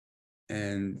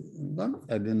 And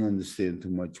I didn't understand too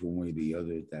much one way or the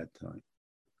other at that time.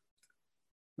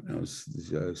 When I was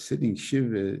sitting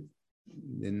Shiva,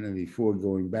 then before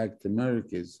going back to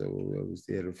America, so I was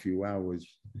there a few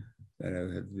hours that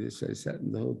I had this. I sat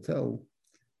in the hotel,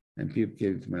 and people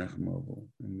came to Menachem Oval,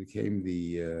 and they came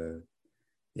the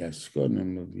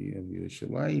Ashkonim of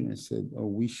Yerushalayim and said, "Oh,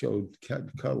 we showed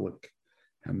Kalak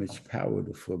how much power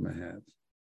the former have."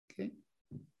 Okay,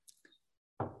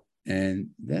 and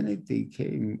then it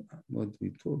became what we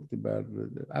talked about,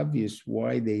 the obvious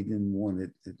why they didn't want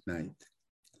it at night.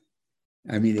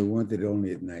 I mean, they wanted it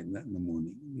only at night, not in the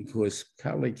morning, because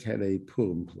Kalak had a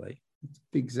Purim play. It's a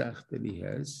big zach that he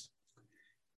has.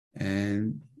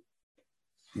 And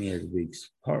he has a big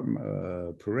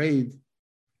parade.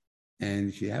 And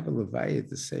if you have a Levi at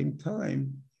the same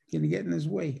time, you're going to get in his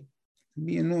way. It can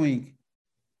be annoying.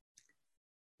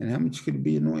 And how much could it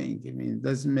be annoying? I mean, it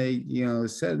doesn't make,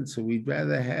 sense. So we'd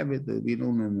rather have it that we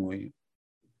don't annoy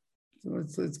him.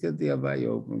 So let's get the Havaya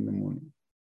open in the morning.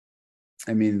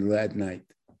 I mean, at night.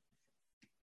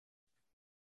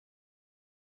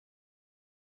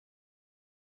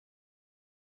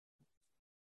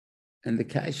 And the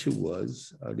kasha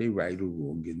was, are they right or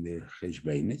wrong in their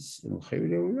cheshbenis? And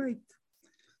they were right.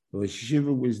 Well,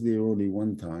 Shiva was there only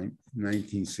one time,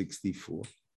 1964.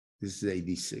 This is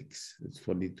 86. It's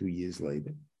 22 years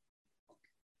later.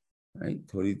 Right?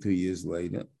 22 years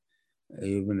later.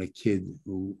 Even a kid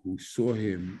who saw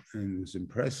him and was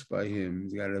impressed by him,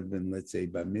 he's got to have been, let's say,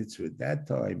 bar mitzvah at that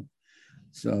time.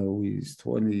 So he's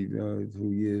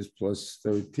 22 years plus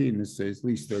 13, so at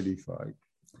least 35.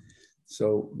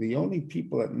 So the only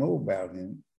people that know about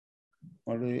him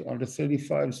are the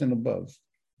 35s and above.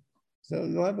 So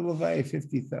you'll have a Levi of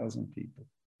 50,000 people.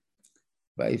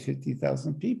 By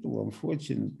 50,000 people,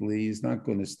 unfortunately, is not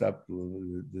going to stop,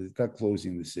 not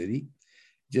closing the city.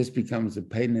 Just becomes a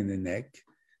pain in the neck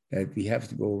that we have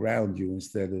to go around you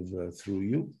instead of through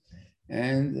you.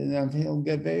 And he'll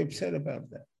get very upset about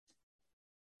that.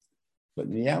 But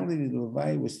in reality, the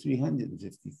Levi was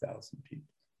 350,000 people.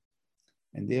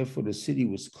 And therefore, the city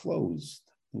was closed.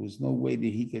 There was no way that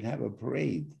he could have a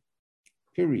parade,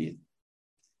 period.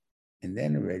 And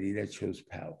then already that shows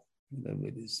power, whatever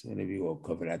it is, whatever you want,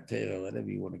 kavrat, whatever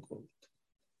you want to call it.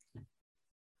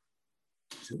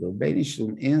 So the Rebbeinu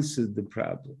Shalom answered the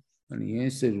problem. And he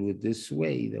answered with this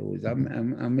way, that was,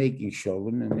 I'm making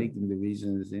Sholom, I'm making the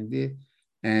reason in there,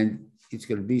 and it's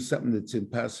going to be something that's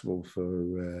impossible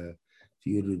for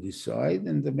you to decide,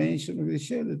 and the Rebbeinu Shalom will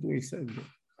show that we said that.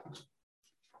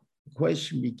 The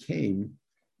question became,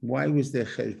 why was their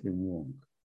cheshbon wrong?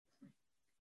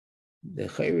 The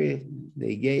chayre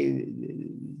they gave,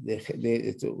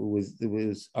 it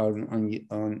was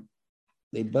on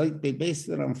they based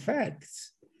it on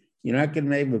facts. You're not going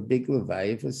to have a big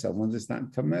levaya for someone that's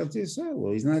not coming out to your soul.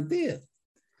 Well, he's not there.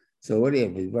 So what do you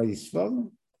have? Everybody's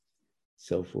fallen.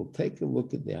 So if we'll take a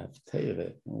look at the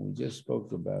Haftarah, when we just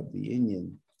spoke about the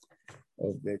Indian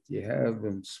of that you have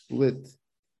them split.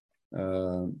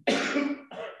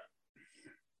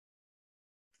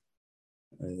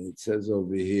 It says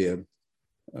over here,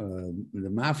 the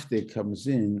mafte comes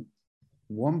in,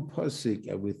 one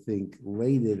pasuk I would think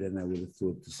later than I would have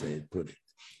thought to say it, put it.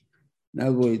 In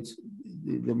other words,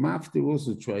 the mafte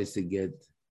also tries to get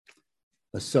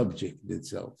a subject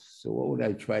itself. So what would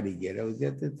I try to get? I would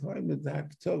get the time of the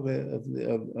Haftarah of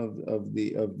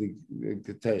the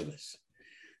Ketores.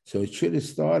 So it should have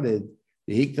started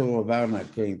the Hiktor of Arna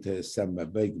going to some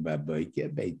Babik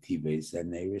Baboike, by Tibes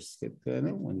and Neris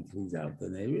Ketana, when he cleans out the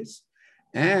Neris.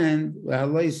 And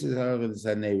Halois is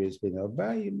a Neris been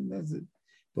Albayim.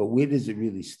 But where does it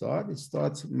really start? It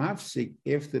starts mafsik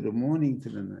after the morning to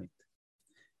the night.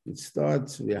 It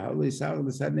starts with Halois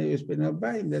is a Neris been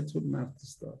Albayim. That's what mafsik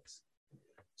starts.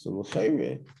 So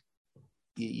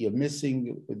you're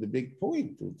missing the big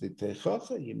point. The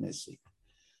Techacha you're missing.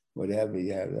 Whatever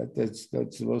you have, that's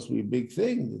supposed to be a big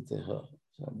thing. So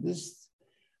this,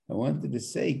 I wanted to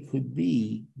say, could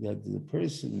be that the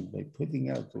person, by putting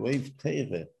out the Reif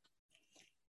Teire,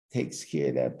 takes care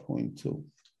of that point too.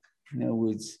 In other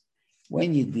words,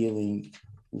 when you're dealing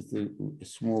with a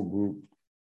small group,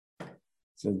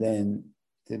 so then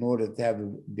in order to have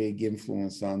a big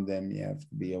influence on them, you have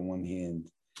to be on one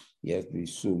hand, you have to be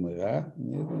Sumera,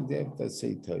 and you have to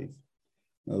say Toiv.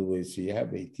 In other words, so you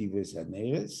have a Tivus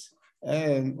Aneris,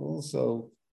 and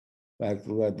also like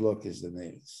the Ladlok is the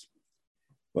Neris.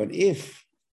 But if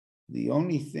the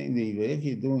only thing that if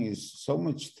you're doing is so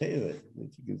much Torah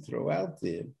that you can throw out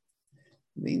there,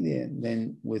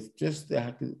 then with just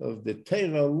the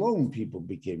Torah alone, people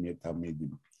became your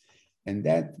Talmidim. And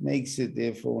that makes it,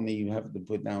 therefore, only you have to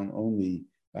put down only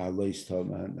Lois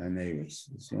Tom and Neris.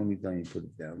 It's the only time you put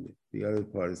it down there. The other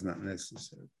part is not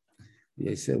necessary.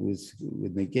 I said was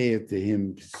with Negea to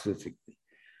him specifically.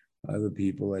 Other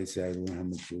people, I said, I don't know how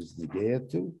much it was Negea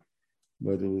to,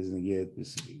 but it was Negea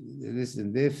specifically.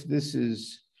 This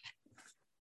is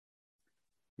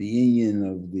the union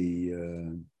of the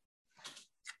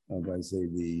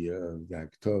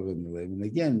Haftarah and the Lev. And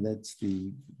again, that's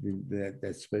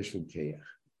that special Keach.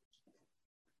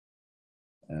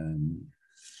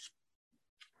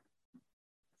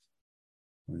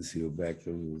 Let's see, go back.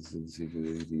 Let's see if there's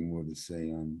anything more to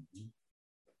say on.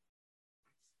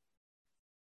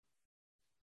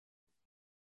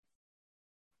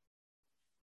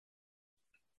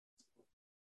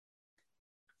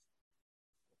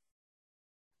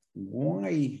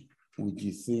 Why would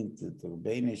you think that the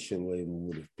Reuven Sholom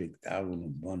would have picked Aaron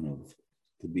and Banov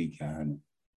to be Kahana?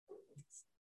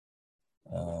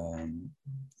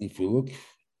 If you look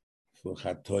for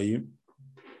Chatoyim,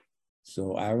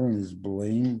 so Aaron is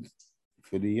blamed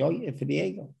for the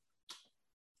ego.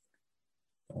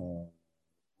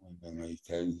 When he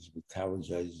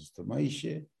apologizes to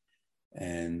Moshe,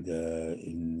 and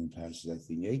in Parshas, I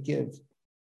think Ekev,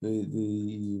 the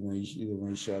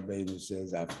Moshe Rabbeinu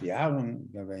says after Aaron,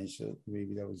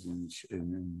 maybe that was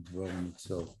in Rome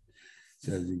itself.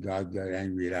 Says God got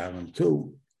angry at Aaron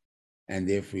too, and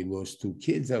therefore he lost 2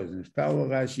 kids. That was in Palo.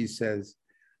 Rashi says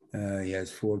he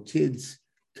has 4 kids.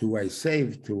 2 I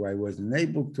saved, 2 I wasn't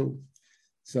able to.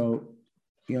 So,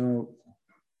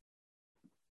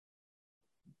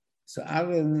 so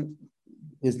Aaron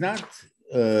is not,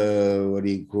 what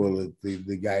do you call it,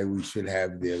 the guy we should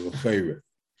have there, the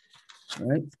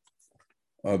right?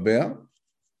 Abel,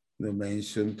 the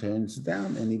Mason turns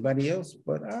down anybody else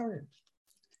but Aaron.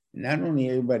 Not only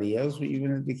everybody else, but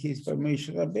even in the case by Moshe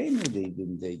Rabbeinu, they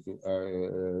didn't take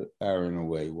Aaron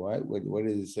away. Why? What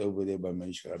is it over there by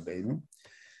Moshe Rabbeinu?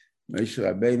 Moshe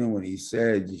Rabbeinu, when he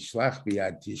said, Yishlach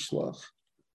biyad tishlach,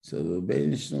 so the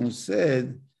Rebbeinu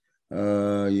said,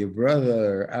 your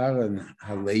brother Aaron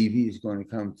Halevi is going to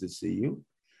come to see you.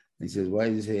 He says, why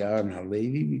did he say Aaron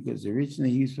Halevi? Because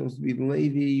originally he was supposed to be the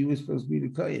Levi, you were supposed to be the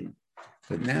Kohen.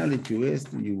 But now that you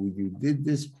asked him, you did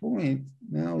this point,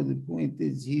 now the point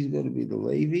is he's going to be the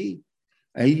Levi,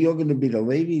 you're going to be the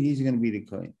Levi, and he's going to be the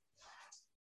Kohen.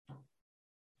 I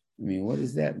mean, what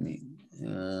does that mean?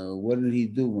 What did he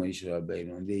do, Moshe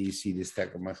Rabbeinu? And there you see this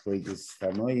Takamachlekes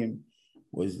Tanoim.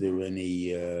 Was there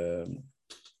any,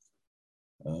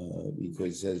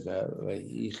 because it says,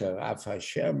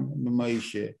 Hashem,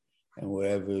 Moshe, And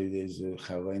wherever there's a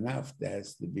chalanaf, there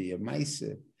has to be a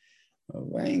maisa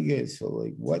of anger. So,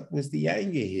 like, what was the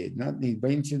anger here? Not the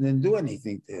bench didn't do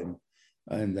anything to him.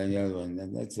 And then the other one,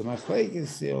 and that's the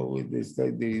machlekes. With this,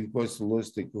 he was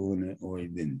lost the kahuna or he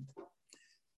didn't.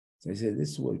 So I said,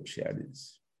 this is what pshat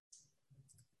is.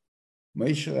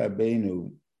 Moshe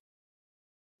Rabbeinu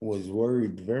was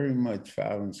worried very much for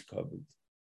Aaron's covered.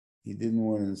 He didn't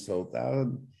want to insult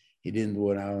Aaron. He didn't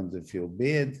want Aaron to feel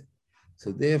bad.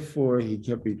 So therefore, he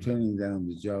kept returning down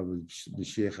the job of the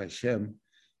Sheikh Hashem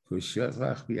for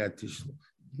Shalach B'yat Tishlach.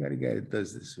 You got a guy that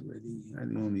does this already. I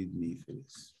don't need me for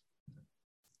this.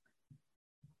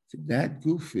 So that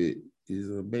gufa is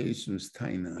a Beishim's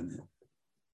taina on it.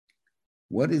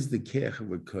 What is the Keach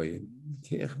of a Kohen?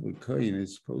 The Keach of a Kohen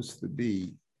is supposed to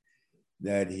be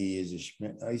that he is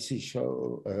a I see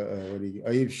Sholom,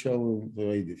 Ayiv Sholom,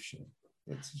 V'Reidiv Sholom.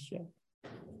 That's a Sholom.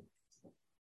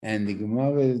 And the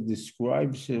Gemara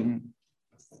describes him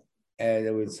as,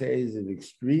 I would say, as an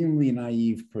extremely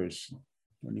naive person.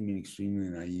 What do you mean, extremely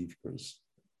naive person?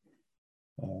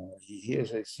 He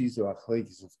hears, I see the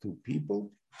achlekes of two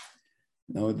people.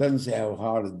 Now, it doesn't say how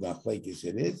hard the achlekes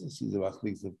it is. It sees the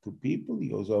achlekes of two people. He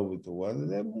goes over to one of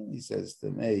them and he says to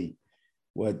him, hey,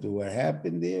 what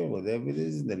happened there, whatever it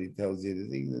is, and then he tells you the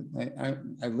thing.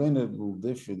 I learned it a little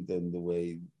different than the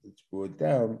way it's brought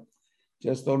down,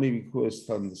 just only because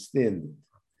to understand it.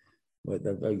 But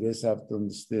I guess I have to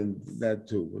understand that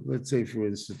too. But let's say, for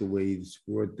instance, the way it's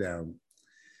brought down.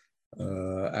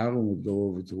 Aaron would go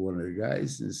over to one of the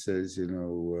guys and says,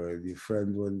 your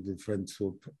friend,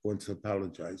 wants to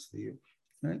apologize to you,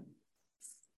 right?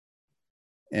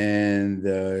 And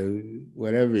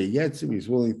whatever he gets him, he's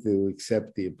willing to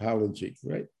accept the apology,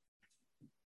 right?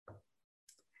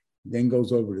 Then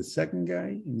goes over to the second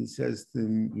guy and he says to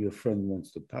him, your friend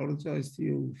wants to apologize to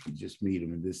you. If you just meet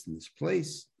him in this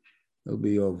place, it'll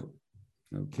be over.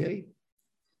 Okay?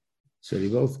 So they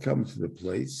both come to the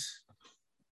place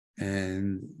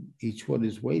and each one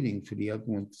is waiting for the other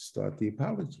one to start the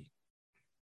apology,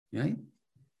 right?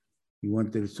 You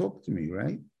wanted to talk to me,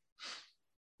 right?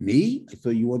 Me? I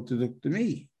thought you wanted to talk to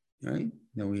me, right?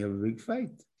 Now we have a big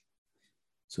fight.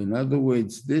 So in other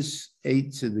words, this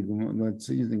eight to the Gemara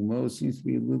seems to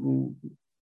be a little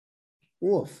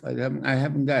off. I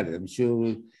haven't got it. I'm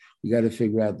sure we got to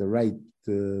figure out the right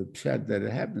pshat that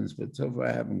it happens, but so far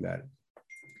I haven't got it.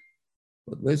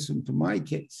 But listen to my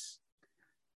case.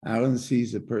 Aaron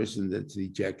sees a person that's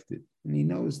rejected, and he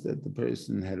knows that the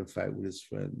person had a fight with his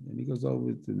friend. And he goes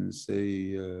over to him and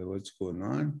say, what's going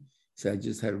on? He said, I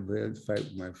just had a bad fight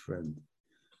with my friend.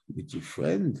 With your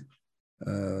friend?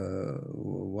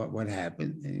 What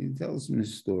happened? And he tells him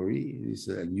his story. He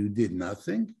said, you did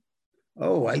nothing?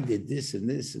 Oh, I did this and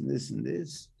this and this and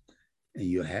this. And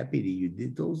you're happy that you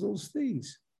did those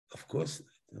things? Of course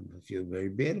not. I feel very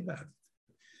bad about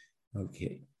it.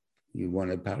 Okay. You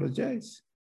want to apologize?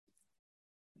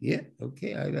 Yeah,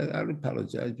 okay, I'll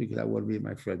apologize because I want to be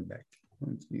my friend back.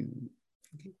 Okay.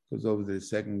 Goes over to the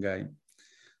second guy.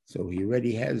 So he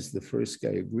already has the first guy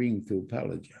agreeing to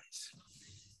apologize.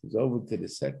 Goes over to the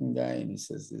second guy and he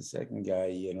says to the second guy,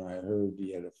 I heard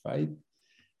you had a fight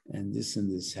and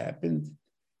this happened.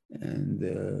 And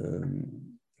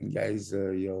the guys,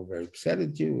 very upset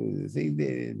at you.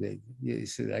 He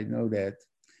said, I know that,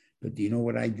 but do you know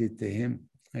what I did to him?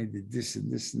 I did this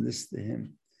and this and this to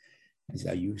him. I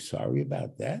said, are you sorry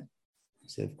about that? I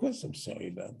said, of course I'm sorry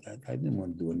about that. I didn't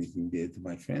want to do anything bad to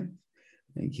my friend.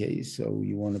 Okay, so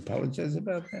you want to apologize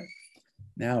about that?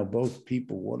 Now both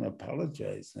people want to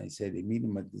apologize. And I said, they meet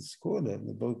them at this corner and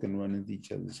they both can run into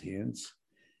each other's hands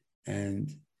and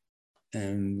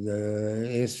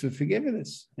ask for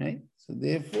forgiveness, right? So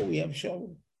therefore we have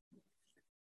Sholom.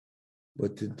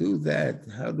 But to do that,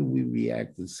 how do we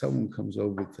react when someone comes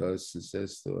over to us and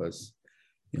says to us,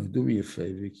 do me a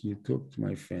favor, can you talk to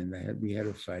my friend? We had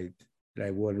a fight that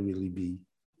I want to really be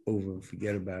over,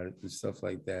 forget about it and stuff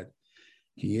like that.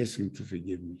 Can you ask him to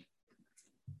forgive me?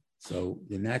 So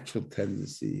the natural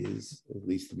tendency is, at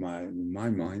least in my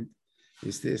mind,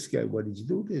 is to ask guy, what did you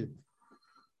do to him?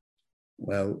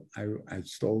 Well, I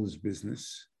stole his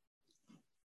business.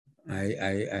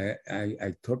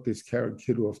 I took his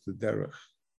kid off the derech.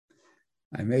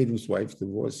 I made his wife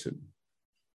divorce him.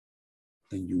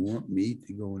 And you want me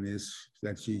to go and ask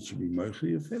that she should be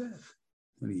murdered for that?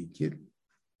 What are you kidding?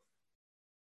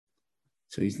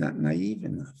 So he's not naive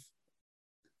enough.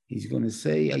 He's going to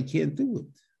say, I can't do it.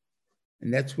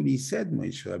 And that's what he said,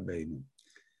 Moshe Rabbeinu.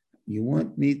 You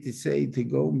want me to say to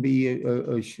go and be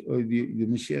the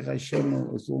Mashiach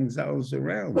Hashem as long as I was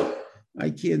around? I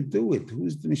can't do it.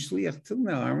 Who's the Mashliach till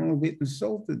now? I'm a bit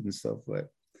insulted and stuff like that.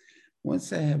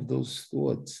 Once I have those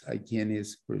thoughts, I can't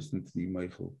ask a person to be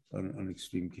Michael on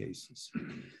extreme cases.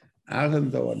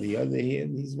 Aaron, though, on the other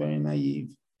hand, he's very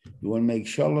naive. You want to make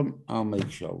Sholom? I'll make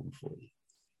Sholom for you.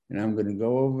 And I'm going to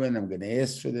go over and I'm going to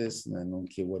ask for this, and I don't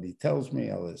care what he tells me.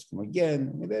 I'll ask him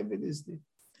again, whatever it is.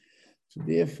 So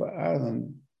therefore,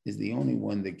 Aaron is the only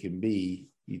one that can be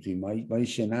between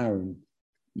Moshe and Aaron.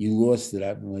 You lost it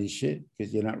at Moshe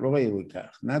because you're not royal with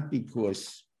Kach. Not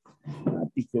because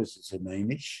it's a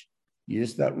Neinish. You're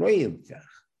just not royal with Kach.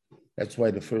 That's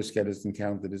why the first get isn't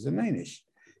counted as a Neinish.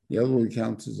 The other one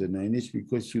counts as a Neinish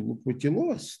because you look what you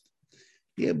lost.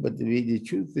 Yeah, but the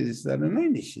truth is it's not a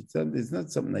Neinish. It's not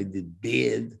something I did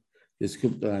bad. It's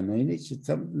It's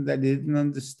something that I didn't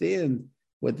understand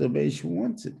what the Rebbe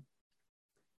wanted.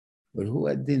 But who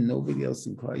I did, nobody else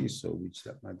in Klal Yisrael reached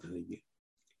that Madrege.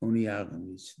 Only Aaron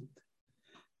reached it.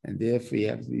 And therefore you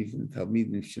have to even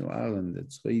Talmidim Shel Aaron,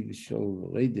 that's Reiv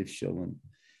Sholom,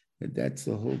 that's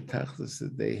the whole tachlis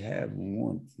that they have and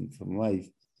want from life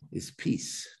is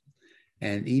peace.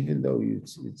 And even though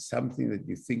it's something that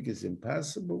you think is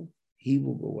impossible, he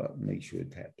will go out and make sure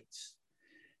it happens.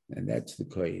 And that's the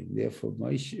Kohen. Therefore,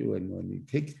 Moshe, when he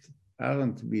picked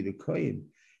Aaron to be the Kohen,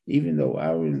 even though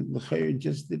Aaron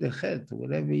just did a chet, or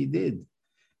whatever he did,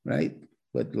 right?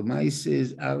 But Lamai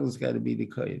says Aaron's got to be the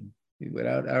Kohen.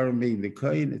 Without Aaron being the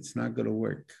Kohen, it's not going to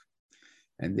work.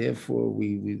 And therefore,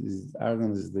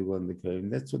 Aaron is the one, the Kohen.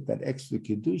 That's what that extra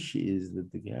Kedusha is that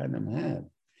the Kohanim have.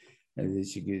 And it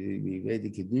should be read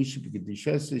the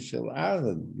Kedusha Shel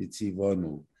Aaron,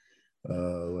 Yitzivonu,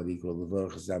 what do you call the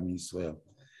Baruch Am Yisrael.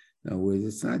 Now,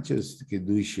 it's not just the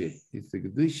Kedusha, it's the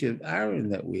Kedusha of Aaron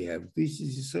that we have. Kedusha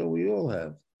Yisrael we all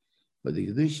have. But the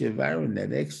Kedusha of Aaron,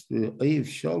 that extra Oyev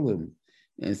Sholom,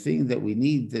 and things that we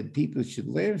need that people should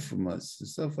learn from us, and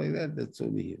stuff like that, that's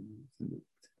only him.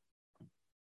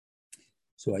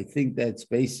 So I think that's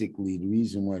basically the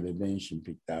reason why the nation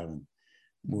picked Aaron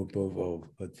more above.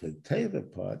 But the Torah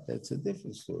part, that's a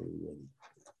different story, really.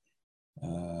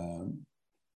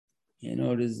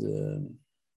 There's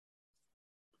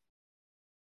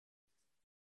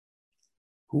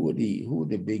who are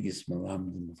the biggest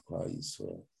Malamdim of Klal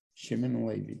Yisrael? Shimon and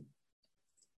Levi.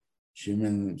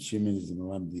 Shimon is the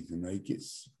Malamdi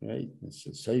Tanaikis, right? That's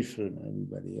the Sefer and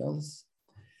everybody else.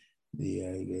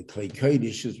 The Klei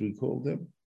Kodesh, as we call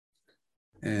them.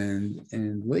 And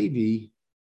Levi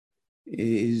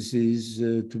is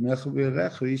Tumecha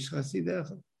V'Yerecha Ish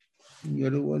Chasidecha. You're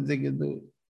the ones that can do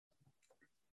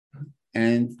it.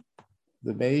 And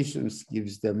the Beishim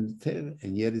gives them the Torah,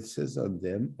 and yet it says on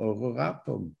them,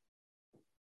 Ororapam.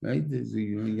 Right? There's a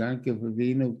Yankov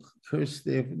Avinu cursed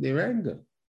their anger.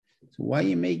 So why are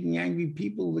you making angry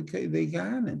people the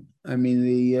Kohanim? I mean,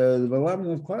 the Balaam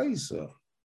of Klal Yisrael.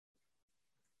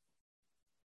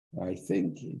 I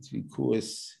think it's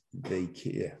because they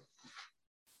care.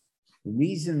 The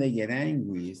reason they get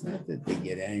angry is not that they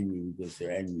get angry because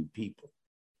they're angry people.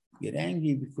 They get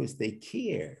angry because they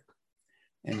care.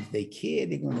 And if they care,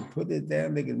 they're going to put it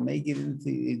down, they're going to make it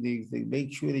they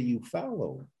make sure that you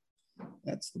follow.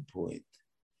 That's the point.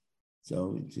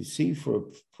 So to see for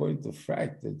a point of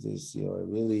fact that this,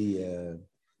 really, and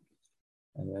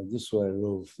this is what I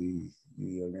wrote,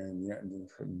 you'll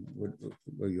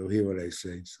hear what I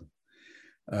say. So,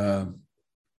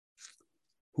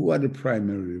 who are the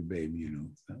primary rebbeim,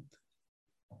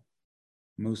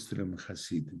 Most of them are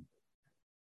Hasidim,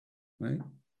 right?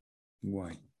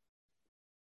 Why?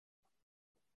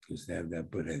 Because they have that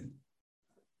bread.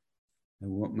 I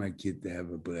want my kid to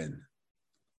have a bread.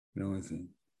 You know what I think?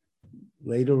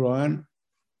 Later on,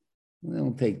 we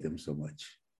don't take them so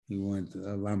much. We want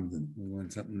a lamdan. We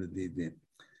want something that they did.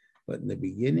 But in the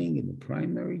beginning, in the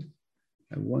primary,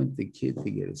 I want the kid to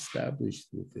get established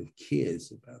with the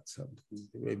cares about something.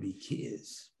 The Rebbe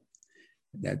cares.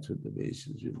 And that's what the Beis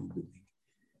is really doing.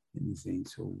 And he's saying,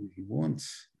 so he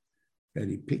wants that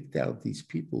he picked out these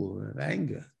people who have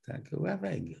anger, who have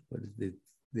anger, but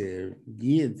they're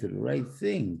geared to the right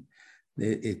thing.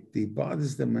 It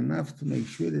bothers them enough to make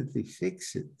sure that they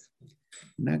fix it.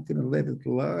 Not going to let it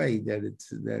lie that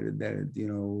it's a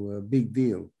big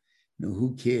deal.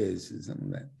 Who cares and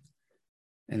something like that.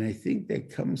 And I think that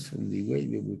comes from the way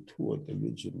they were taught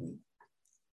originally.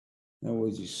 In other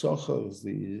words, Yisachar is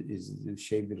the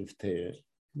Shevet of Torah.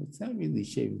 It's not really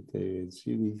Shevet Torah. It's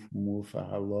really more for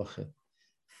halacha,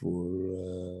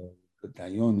 for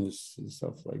Dayonis and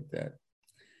stuff like that.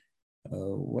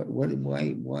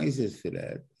 Why is it for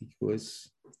that?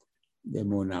 Because they're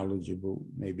more knowledgeable.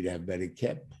 Maybe they have better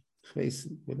kept.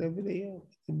 Whatever they are,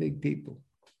 the big people.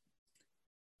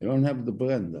 They don't have the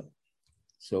blender.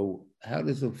 So how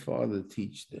does a father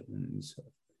teach them?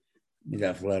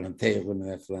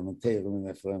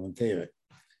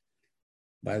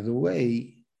 By the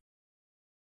way,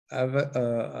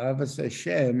 Avas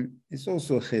Hashem is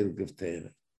also a chelik of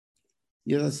Torah.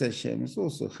 Yiras Hashem is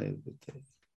also a chelik of Torah.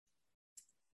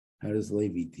 How does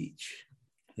Levi teach?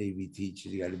 Levi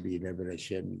teaches you got to be an Eved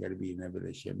Hashem, you got to be an Eved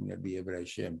Hashem, you got to be Eved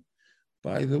Hashem.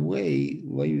 By the way,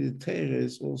 Levi the Torah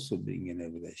is also being an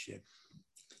Eved Hashem.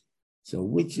 So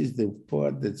which is the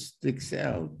part that sticks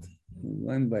out?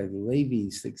 One by the Levi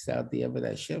sticks out, the Eved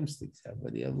Hashem sticks out,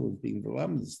 but the other one being the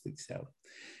Lamed sticks out.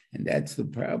 And that's the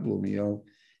problem,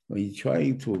 when you're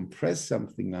trying to impress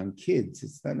something on kids,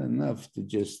 it's not enough to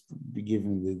just be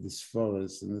given the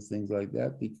sforos and the things like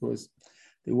that, because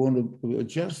they want to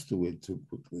adjust to it too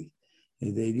quickly.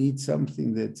 And they need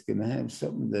something that's going to have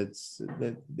something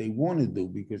that they want to do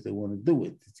because they want to do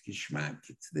it. It's geschmack,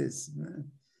 it's this.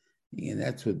 And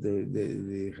that's what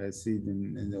the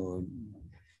Hasidim,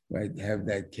 right, have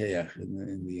that keach in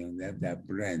the have that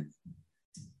brand.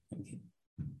 Okay.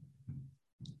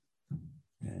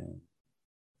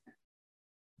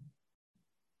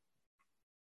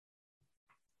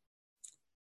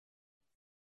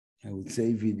 I would say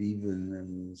if it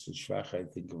even, it's a shvach, I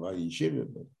think, about yeshiva,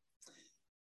 but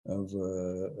of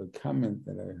a comment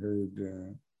that I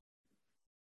heard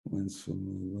once from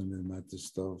one of the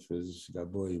Matastov is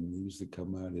Gaboyim. He used to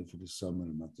come out here for the summer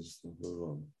in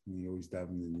Matastov, and he always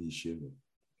davened in the yeshiva.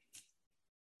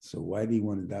 So why do you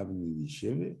want to daven in the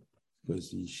yeshiva? Because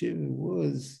the yeshiva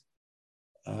was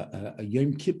a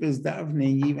Yom Kippur's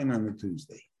davening even on a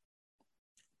Tuesday.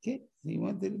 Okay, he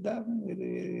wanted to daven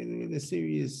with a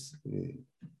serious.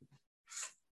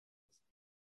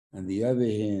 On the other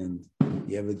hand,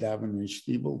 you ever daven in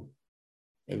Shtibel?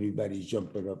 Everybody's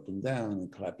jumping up and down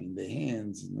and clapping their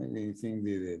hands and everything.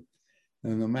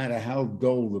 And no matter how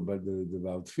dull the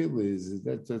tefillah is,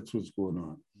 that's what's going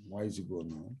on. Why is it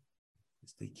going on?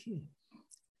 Because they care.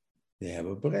 They have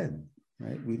a brand,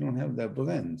 right? We don't have that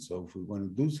brand. So if we want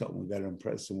to do something, we got to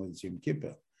impress them with Yom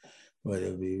Kippur.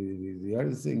 But the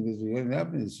other thing is, what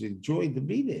happens is joy to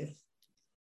be there.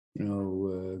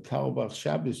 Karlbach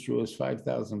Shabbos draws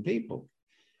 5,000 people.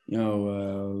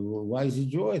 Why is he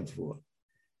draw it for?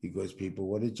 Because people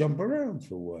want to jump around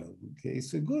for a while. Okay,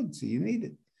 so good, so you need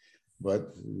it.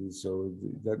 But so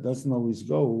that doesn't always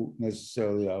go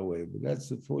necessarily our way. But that's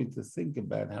the point to think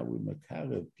about how we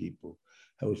makarav people,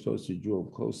 how we're supposed to draw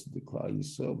them closer to Klal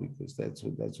Yisrael, because that's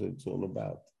what it's all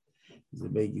about. They're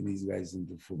making these guys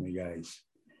into funny guys,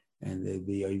 and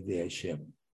they are the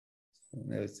Hashem.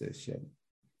 And that's Hashem.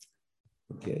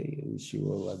 Okay, wish you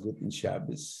all a good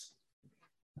Shabbos.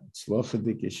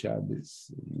 Tzlochadik Shabbos.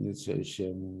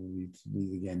 Hashem. We'll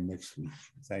meet again next week.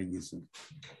 Thank you.